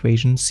momentum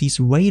equation sees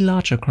way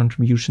larger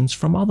contributions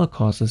from other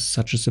causes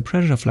such as the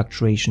pressure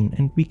fluctuation,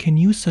 and we can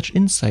use such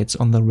insights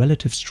on the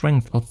relative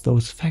strength of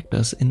those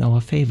factors in our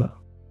favor.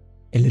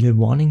 A little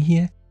warning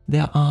here,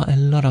 there are a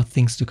lot of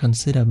things to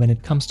consider when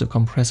it comes to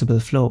compressible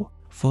flow.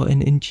 For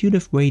an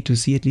intuitive way to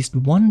see at least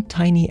one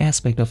tiny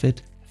aspect of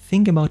it,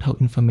 think about how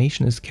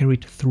information is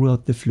carried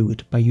throughout the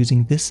fluid by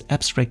using this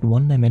abstract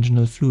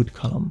one-dimensional fluid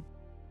column.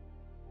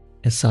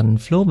 A sudden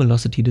flow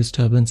velocity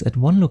disturbance at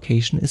one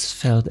location is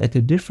felt at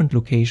a different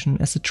location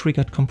as a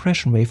triggered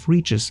compression wave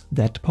reaches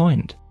that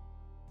point.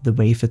 The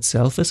wave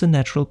itself is a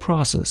natural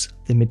process.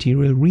 The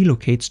material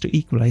relocates to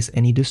equalize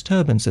any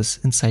disturbances,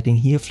 inciting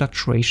here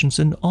fluctuations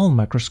in all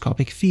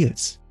microscopic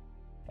fields.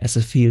 As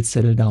the fields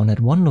settle down at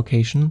one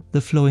location,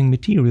 the flowing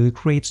material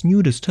creates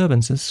new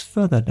disturbances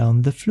further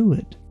down the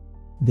fluid.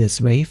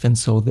 This wave, and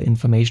so the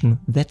information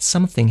that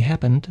something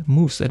happened,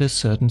 moves at a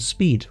certain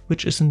speed,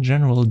 which is in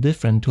general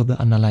different to the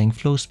underlying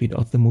flow speed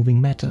of the moving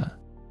matter.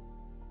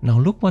 Now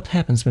look what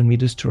happens when we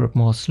disturb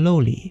more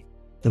slowly.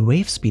 The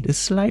wave speed is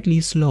slightly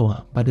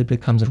slower, but it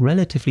becomes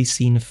relatively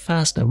seen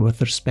faster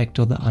with respect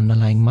to the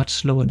underlying much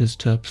slower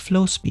disturbed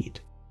flow speed.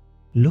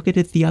 Look at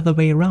it the other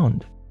way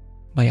around.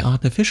 By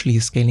artificially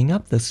scaling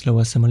up the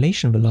slower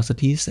simulation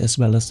velocities as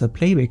well as the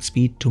playback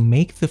speed to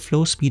make the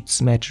flow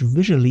speeds match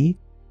visually,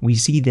 we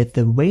see that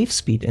the wave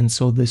speed and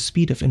so the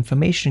speed of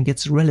information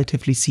gets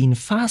relatively seen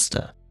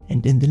faster,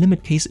 and in the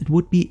limit case it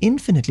would be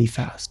infinitely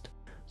fast.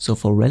 So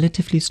for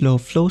relatively slow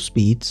flow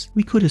speeds,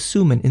 we could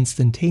assume an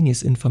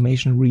instantaneous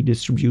information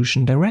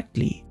redistribution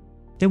directly.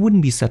 There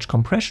wouldn't be such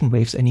compression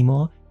waves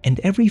anymore, and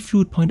every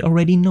fluid point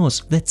already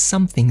knows that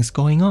something's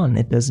going on.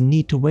 It doesn't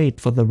need to wait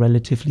for the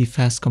relatively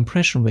fast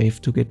compression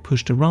wave to get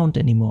pushed around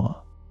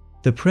anymore.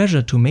 The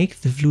pressure to make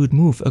the fluid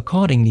move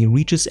accordingly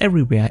reaches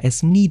everywhere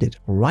as needed,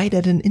 right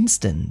at an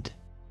instant.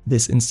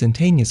 This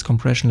instantaneous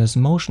compressionless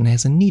motion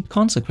has a neat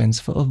consequence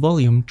for a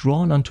volume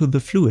drawn onto the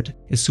fluid,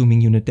 assuming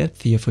unit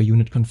depth here for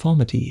unit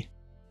conformity.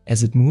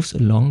 As it moves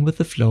along with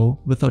the flow,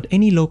 without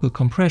any local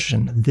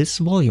compression, this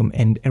volume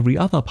and every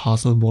other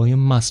parcel volume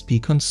must be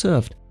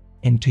conserved.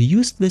 And to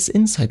use this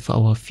insight for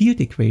our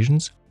field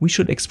equations, we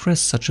should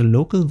express such a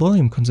local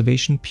volume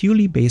conservation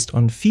purely based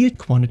on field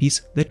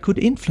quantities that could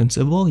influence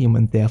a volume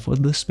and therefore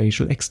the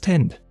spatial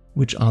extent,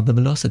 which are the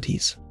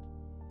velocities.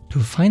 To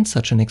find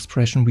such an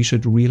expression, we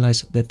should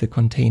realize that the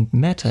contained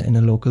matter in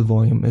a local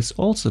volume is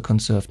also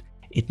conserved.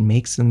 It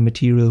makes the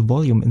material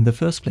volume in the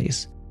first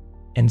place.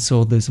 And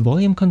so this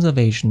volume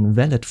conservation,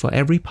 valid for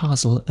every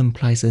parcel,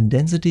 implies a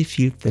density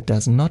field that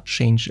does not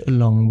change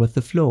along with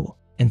the flow.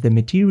 And the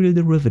material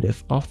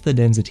derivative of the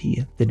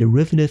density, the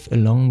derivative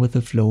along with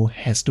the flow,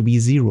 has to be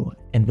zero,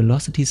 and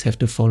velocities have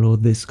to follow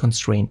this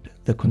constraint,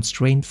 the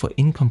constraint for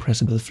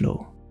incompressible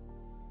flow.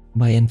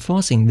 By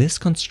enforcing this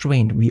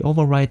constraint, we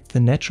override the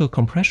natural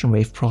compression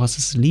wave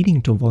process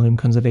leading to volume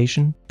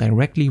conservation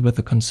directly with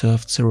a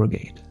conserved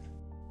surrogate.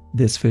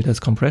 This filters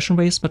compression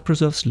waves but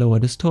preserves lower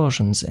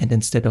distortions, and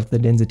instead of the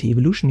density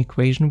evolution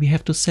equation, we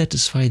have to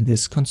satisfy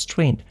this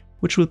constraint,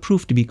 which will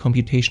prove to be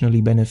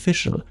computationally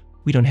beneficial.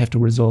 We don't have to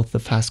resolve the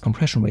fast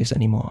compression waves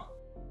anymore.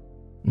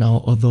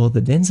 Now, although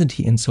the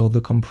density and so the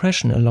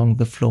compression along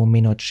the flow may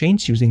not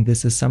change using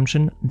this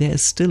assumption, there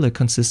is still a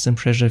consistent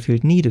pressure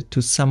field needed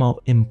to somehow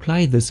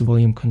imply this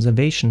volume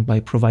conservation by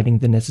providing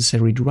the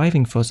necessary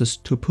driving forces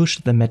to push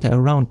the matter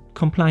around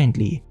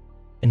compliantly.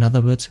 In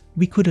other words,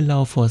 we could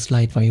allow for a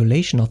slight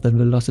violation of the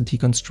velocity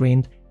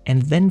constraint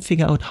and then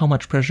figure out how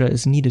much pressure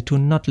is needed to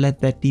not let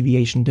that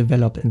deviation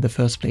develop in the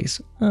first place.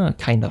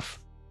 Kind of.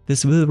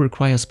 This will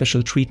require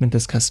special treatment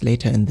discussed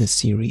later in this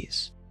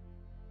series.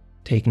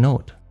 Take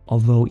note.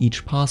 Although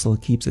each parcel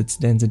keeps its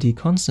density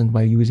constant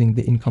while using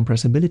the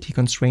incompressibility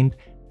constraint,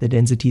 the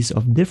densities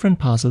of different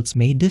parcels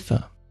may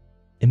differ.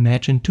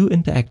 Imagine two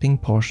interacting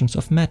portions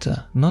of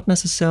matter, not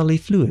necessarily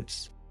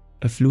fluids.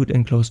 A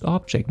fluid-enclosed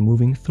object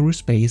moving through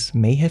space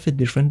may have a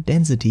different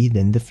density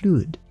than the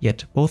fluid,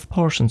 yet both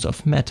portions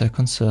of matter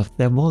conserve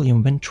their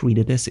volume when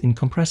treated as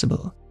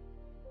incompressible.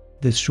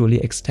 This surely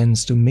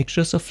extends to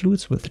mixtures of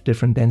fluids with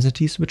different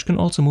densities which can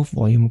also move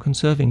volume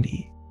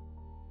conservingly.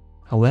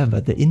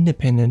 However, the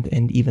independent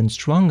and even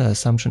stronger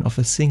assumption of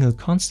a single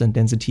constant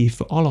density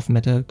for all of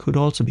matter could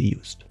also be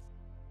used.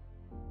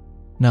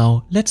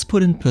 Now, let's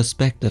put in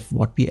perspective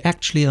what we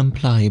actually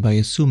imply by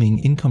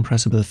assuming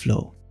incompressible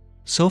flow.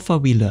 So far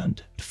we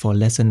learned, for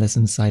less and less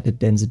incited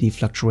density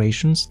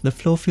fluctuations, the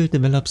flow field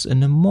develops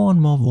in a more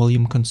and more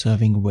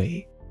volume-conserving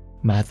way.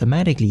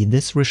 Mathematically,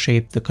 this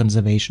reshaped the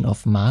conservation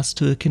of mass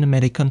to a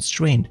kinematic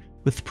constraint,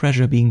 with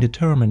pressure being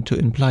determined to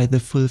imply the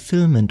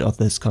fulfillment of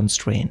this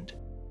constraint.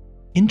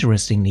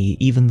 Interestingly,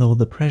 even though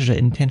the pressure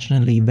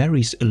intentionally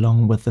varies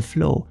along with the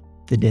flow,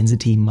 the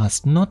density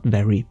must not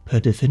vary per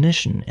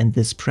definition, and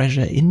this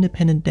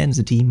pressure-independent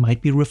density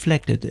might be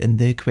reflected in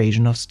the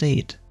equation of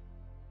state.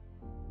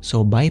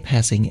 So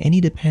bypassing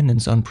any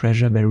dependence on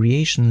pressure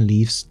variation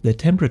leaves the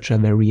temperature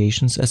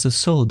variations as a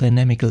sole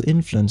dynamical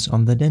influence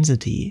on the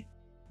density.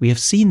 We have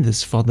seen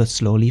this for the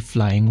slowly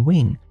flying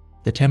wing.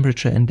 The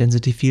temperature and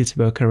density fields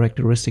were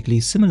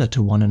characteristically similar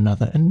to one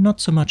another and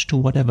not so much to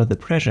whatever the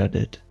pressure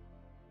did.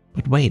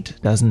 But wait,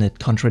 doesn't it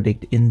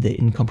contradict in the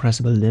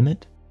incompressible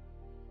limit?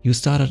 You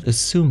started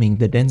assuming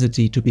the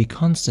density to be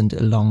constant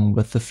along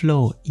with the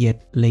flow,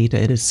 yet later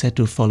it is said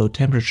to follow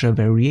temperature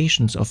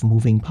variations of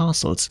moving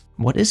parcels.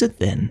 What is it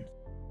then?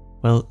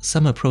 Well,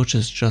 some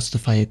approaches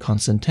justify a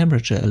constant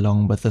temperature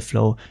along with the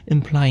flow,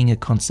 implying a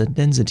constant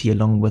density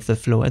along with the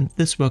flow, and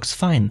this works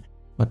fine.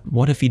 But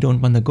what if we don't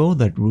want to go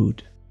that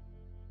route?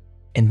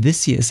 And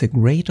this here is a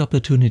great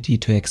opportunity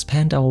to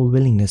expand our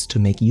willingness to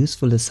make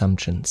useful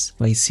assumptions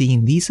by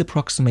seeing these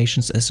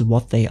approximations as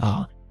what they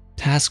are,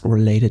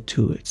 task-related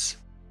tools.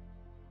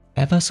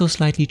 Ever so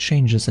slightly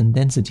changes in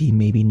density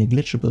may be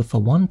negligible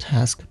for one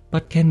task,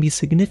 but can be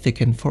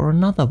significant for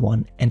another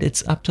one, and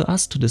it's up to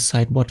us to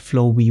decide what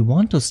flow we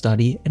want to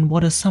study and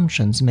what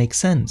assumptions make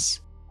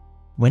sense.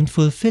 When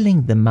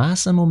fulfilling the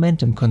mass and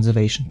momentum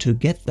conservation to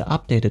get the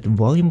updated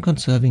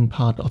volume-conserving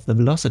part of the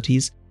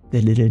velocities,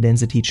 the little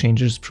density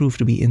changes prove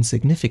to be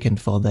insignificant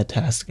for that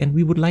task, and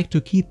we would like to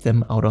keep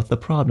them out of the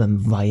problem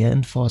via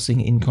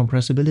enforcing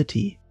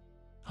incompressibility.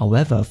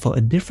 However, for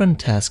a different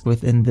task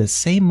within the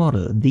same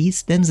model,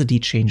 these density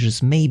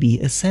changes may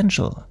be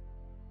essential.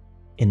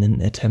 In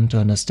an attempt to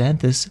understand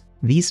this,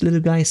 these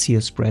little guys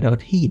here spread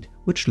out heat,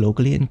 which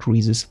locally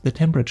increases the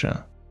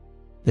temperature.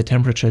 The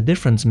temperature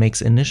difference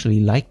makes initially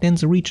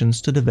light-dense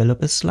regions to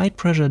develop a slight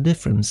pressure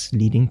difference,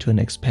 leading to an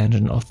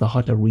expansion of the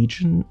hotter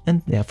region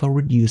and therefore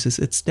reduces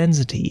its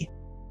density.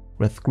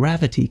 With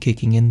gravity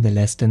kicking in, the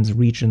less dense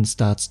region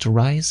starts to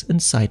rise,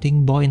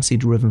 inciting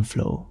buoyancy-driven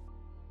flow.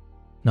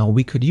 Now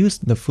we could use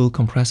the full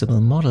compressible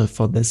model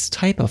for this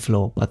type of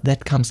flow, but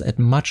that comes at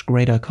much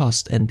greater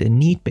cost and a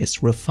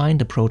need-based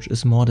refined approach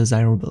is more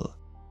desirable.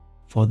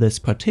 For this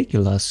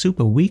particular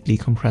super weakly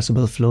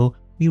compressible flow,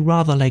 we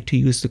rather like to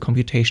use the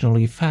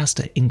computationally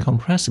faster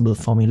incompressible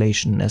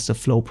formulation, as the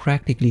flow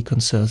practically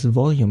conserves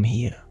volume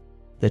here.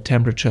 The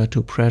temperature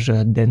to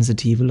pressure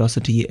density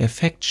velocity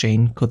effect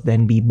chain could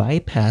then be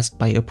bypassed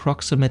by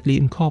approximately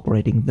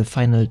incorporating the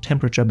final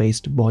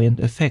temperature-based buoyant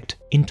effect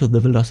into the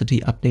velocity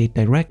update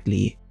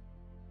directly.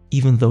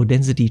 Even though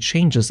density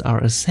changes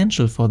are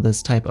essential for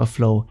this type of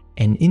flow,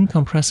 an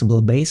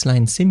incompressible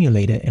baseline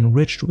simulator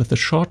enriched with a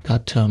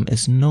shortcut term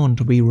is known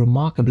to be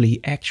remarkably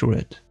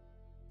accurate.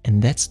 And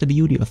that's the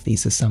beauty of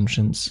these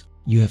assumptions.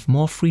 You have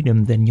more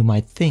freedom than you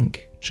might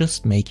think,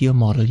 just make your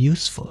model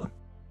useful.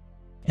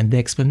 And the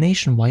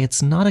explanation why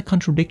it's not a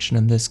contradiction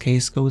in this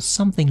case goes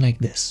something like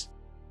this.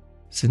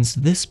 Since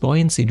this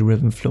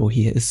buoyancy-driven flow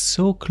here is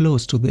so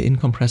close to the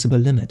incompressible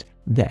limit,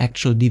 the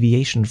actual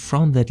deviation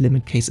from that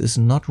limit case is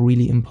not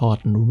really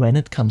important when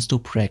it comes to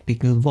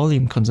practical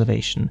volume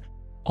conservation.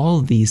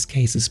 All these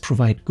cases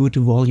provide good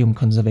volume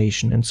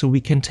conservation, and so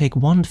we can take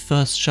one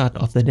first shot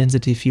of the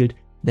density field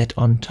that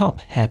on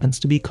top happens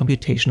to be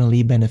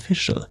computationally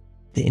beneficial,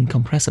 the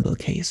incompressible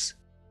case.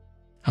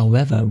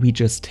 However, we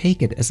just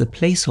take it as a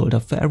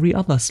placeholder for every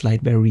other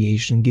slight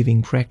variation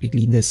giving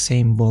practically the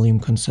same volume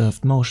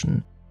conserved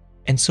motion.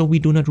 And so we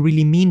do not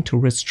really mean to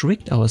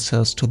restrict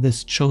ourselves to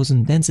this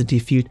chosen density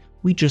field,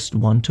 we just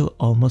want to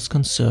almost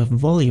conserve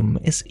volume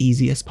as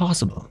easy as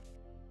possible.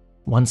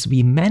 Once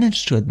we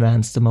manage to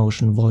advance the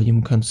motion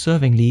volume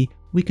conservingly,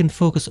 we can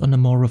focus on a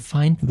more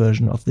refined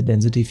version of the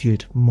density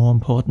field, more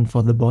important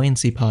for the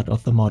buoyancy part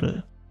of the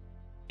model.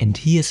 And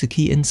here's a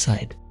key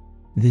insight.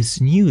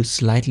 This new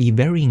slightly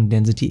varying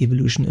density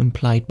evolution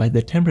implied by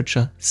the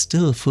temperature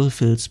still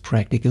fulfills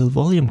practical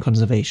volume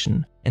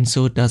conservation, and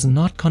so it does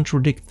not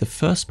contradict the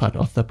first part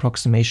of the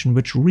approximation,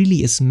 which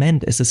really is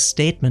meant as a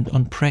statement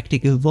on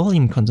practical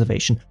volume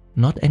conservation,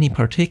 not any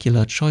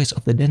particular choice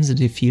of the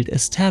density field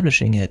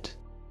establishing it.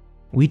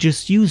 We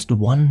just used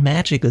one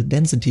magical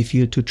density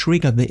field to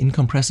trigger the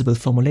incompressible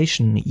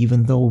formulation,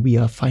 even though we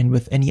are fine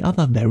with any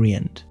other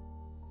variant.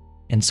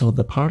 And so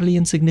the partly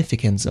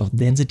insignificance of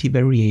density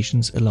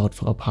variations allowed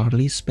for a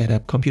partly sped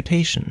up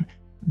computation.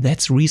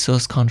 That's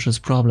resource-conscious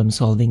problem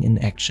solving in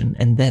action,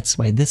 and that's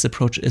why this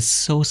approach is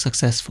so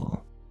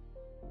successful.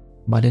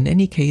 But in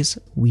any case,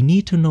 we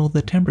need to know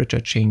the temperature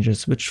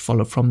changes which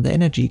follow from the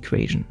energy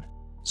equation.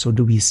 So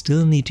do we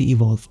still need to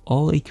evolve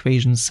all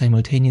equations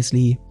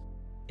simultaneously?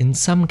 In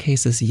some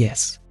cases,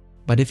 yes.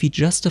 But if we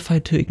justify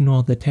to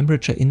ignore the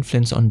temperature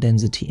influence on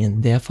density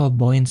and therefore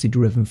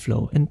buoyancy-driven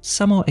flow and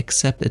somehow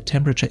accept a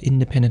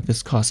temperature-independent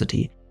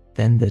viscosity,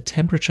 then the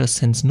temperature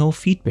sends no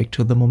feedback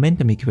to the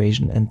momentum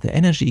equation and the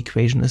energy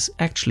equation is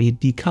actually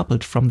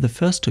decoupled from the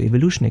first two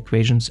evolution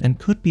equations and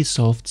could be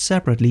solved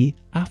separately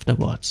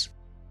afterwards.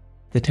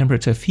 The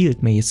temperature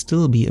field may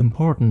still be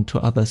important to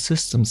other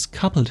systems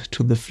coupled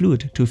to the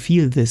fluid to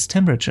feel this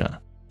temperature,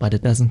 but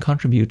it doesn't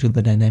contribute to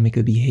the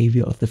dynamical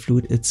behavior of the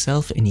fluid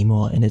itself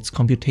anymore, and its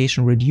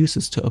computation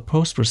reduces to a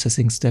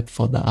post-processing step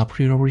for the a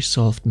priori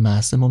solved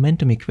mass and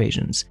momentum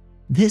equations.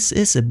 This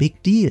is a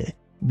big deal.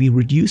 We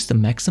reduce the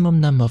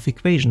maximum number of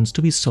equations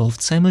to be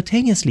solved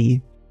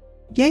simultaneously.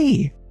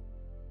 Yay!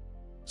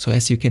 So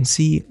as you can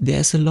see,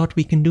 there's a lot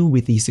we can do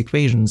with these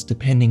equations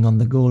depending on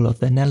the goal of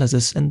the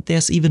analysis, and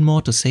there's even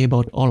more to say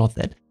about all of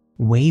that,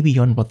 way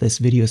beyond what this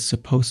video is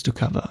supposed to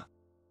cover.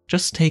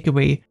 Just take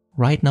away,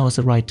 right now is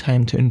the right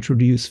time to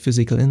introduce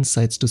physical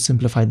insights to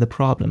simplify the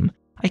problem.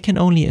 I can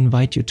only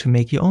invite you to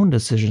make your own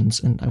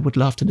decisions, and I would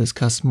love to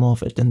discuss more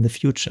of it in the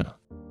future.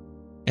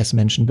 As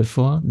mentioned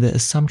before, the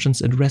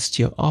assumptions addressed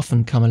here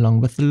often come along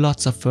with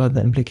lots of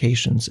further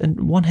implications, and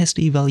one has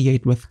to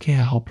evaluate with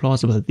care how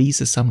plausible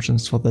these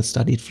assumptions for the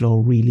studied flow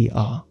really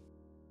are.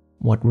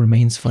 What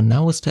remains for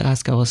now is to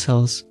ask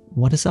ourselves,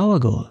 what is our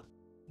goal?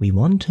 We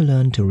want to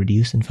learn to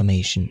reduce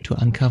information to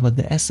uncover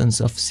the essence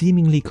of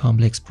seemingly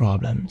complex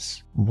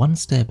problems, one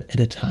step at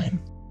a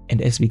time.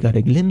 And as we got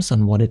a glimpse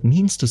on what it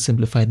means to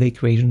simplify the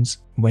equations,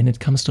 when it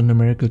comes to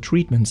numerical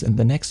treatments in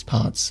the next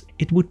parts,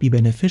 it would be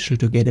beneficial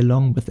to get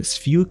along with as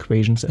few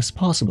equations as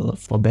possible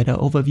for better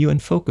overview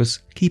and focus,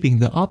 keeping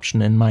the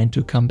option in mind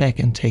to come back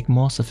and take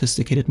more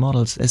sophisticated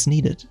models as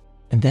needed.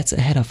 And that's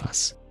ahead of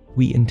us.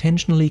 We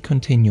intentionally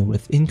continue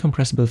with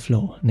incompressible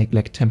flow,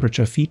 neglect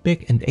temperature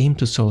feedback, and aim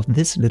to solve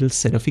this little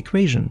set of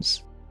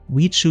equations.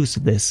 We choose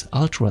this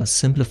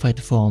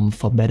ultra-simplified form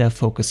for better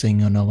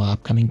focusing on our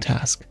upcoming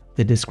task,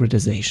 the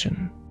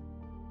discretization.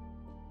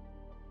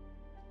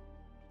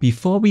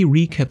 Before we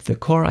recap the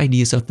core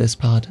ideas of this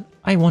part,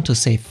 I want to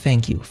say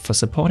thank you for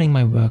supporting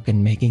my work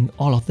and making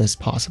all of this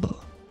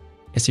possible.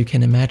 As you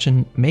can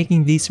imagine,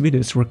 making these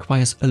videos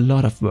requires a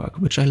lot of work,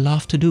 which I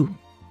love to do.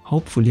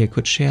 Hopefully I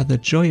could share the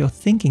joy of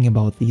thinking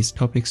about these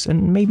topics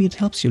and maybe it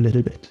helps you a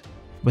little bit.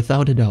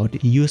 Without a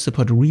doubt, your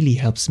support really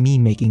helps me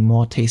making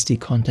more tasty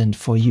content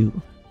for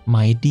you.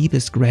 My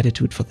deepest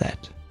gratitude for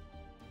that.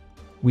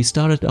 We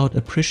started out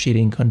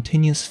appreciating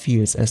continuous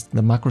fields as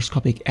the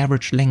macroscopic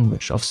average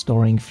language of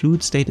storing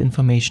fluid state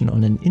information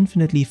on an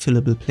infinitely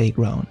fillable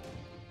playground.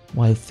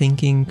 While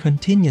thinking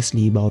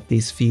continuously about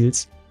these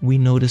fields, we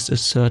noticed a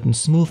certain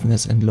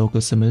smoothness and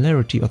local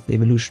similarity of the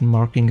evolution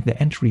marking the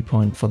entry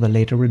point for the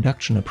later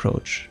reduction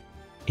approach.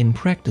 In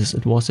practice,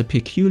 it was a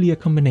peculiar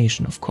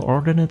combination of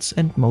coordinates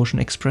and motion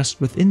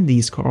expressed within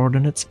these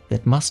coordinates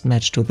that must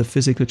match to the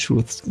physical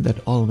truths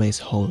that always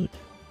hold.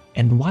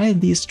 And while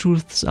these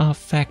truths are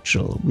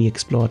factual, we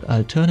explored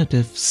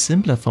alternative,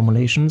 simpler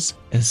formulations,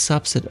 a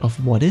subset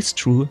of what is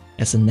true,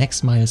 as a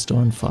next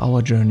milestone for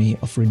our journey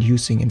of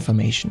reducing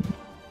information.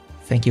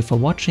 Thank you for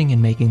watching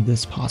and making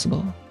this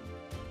possible.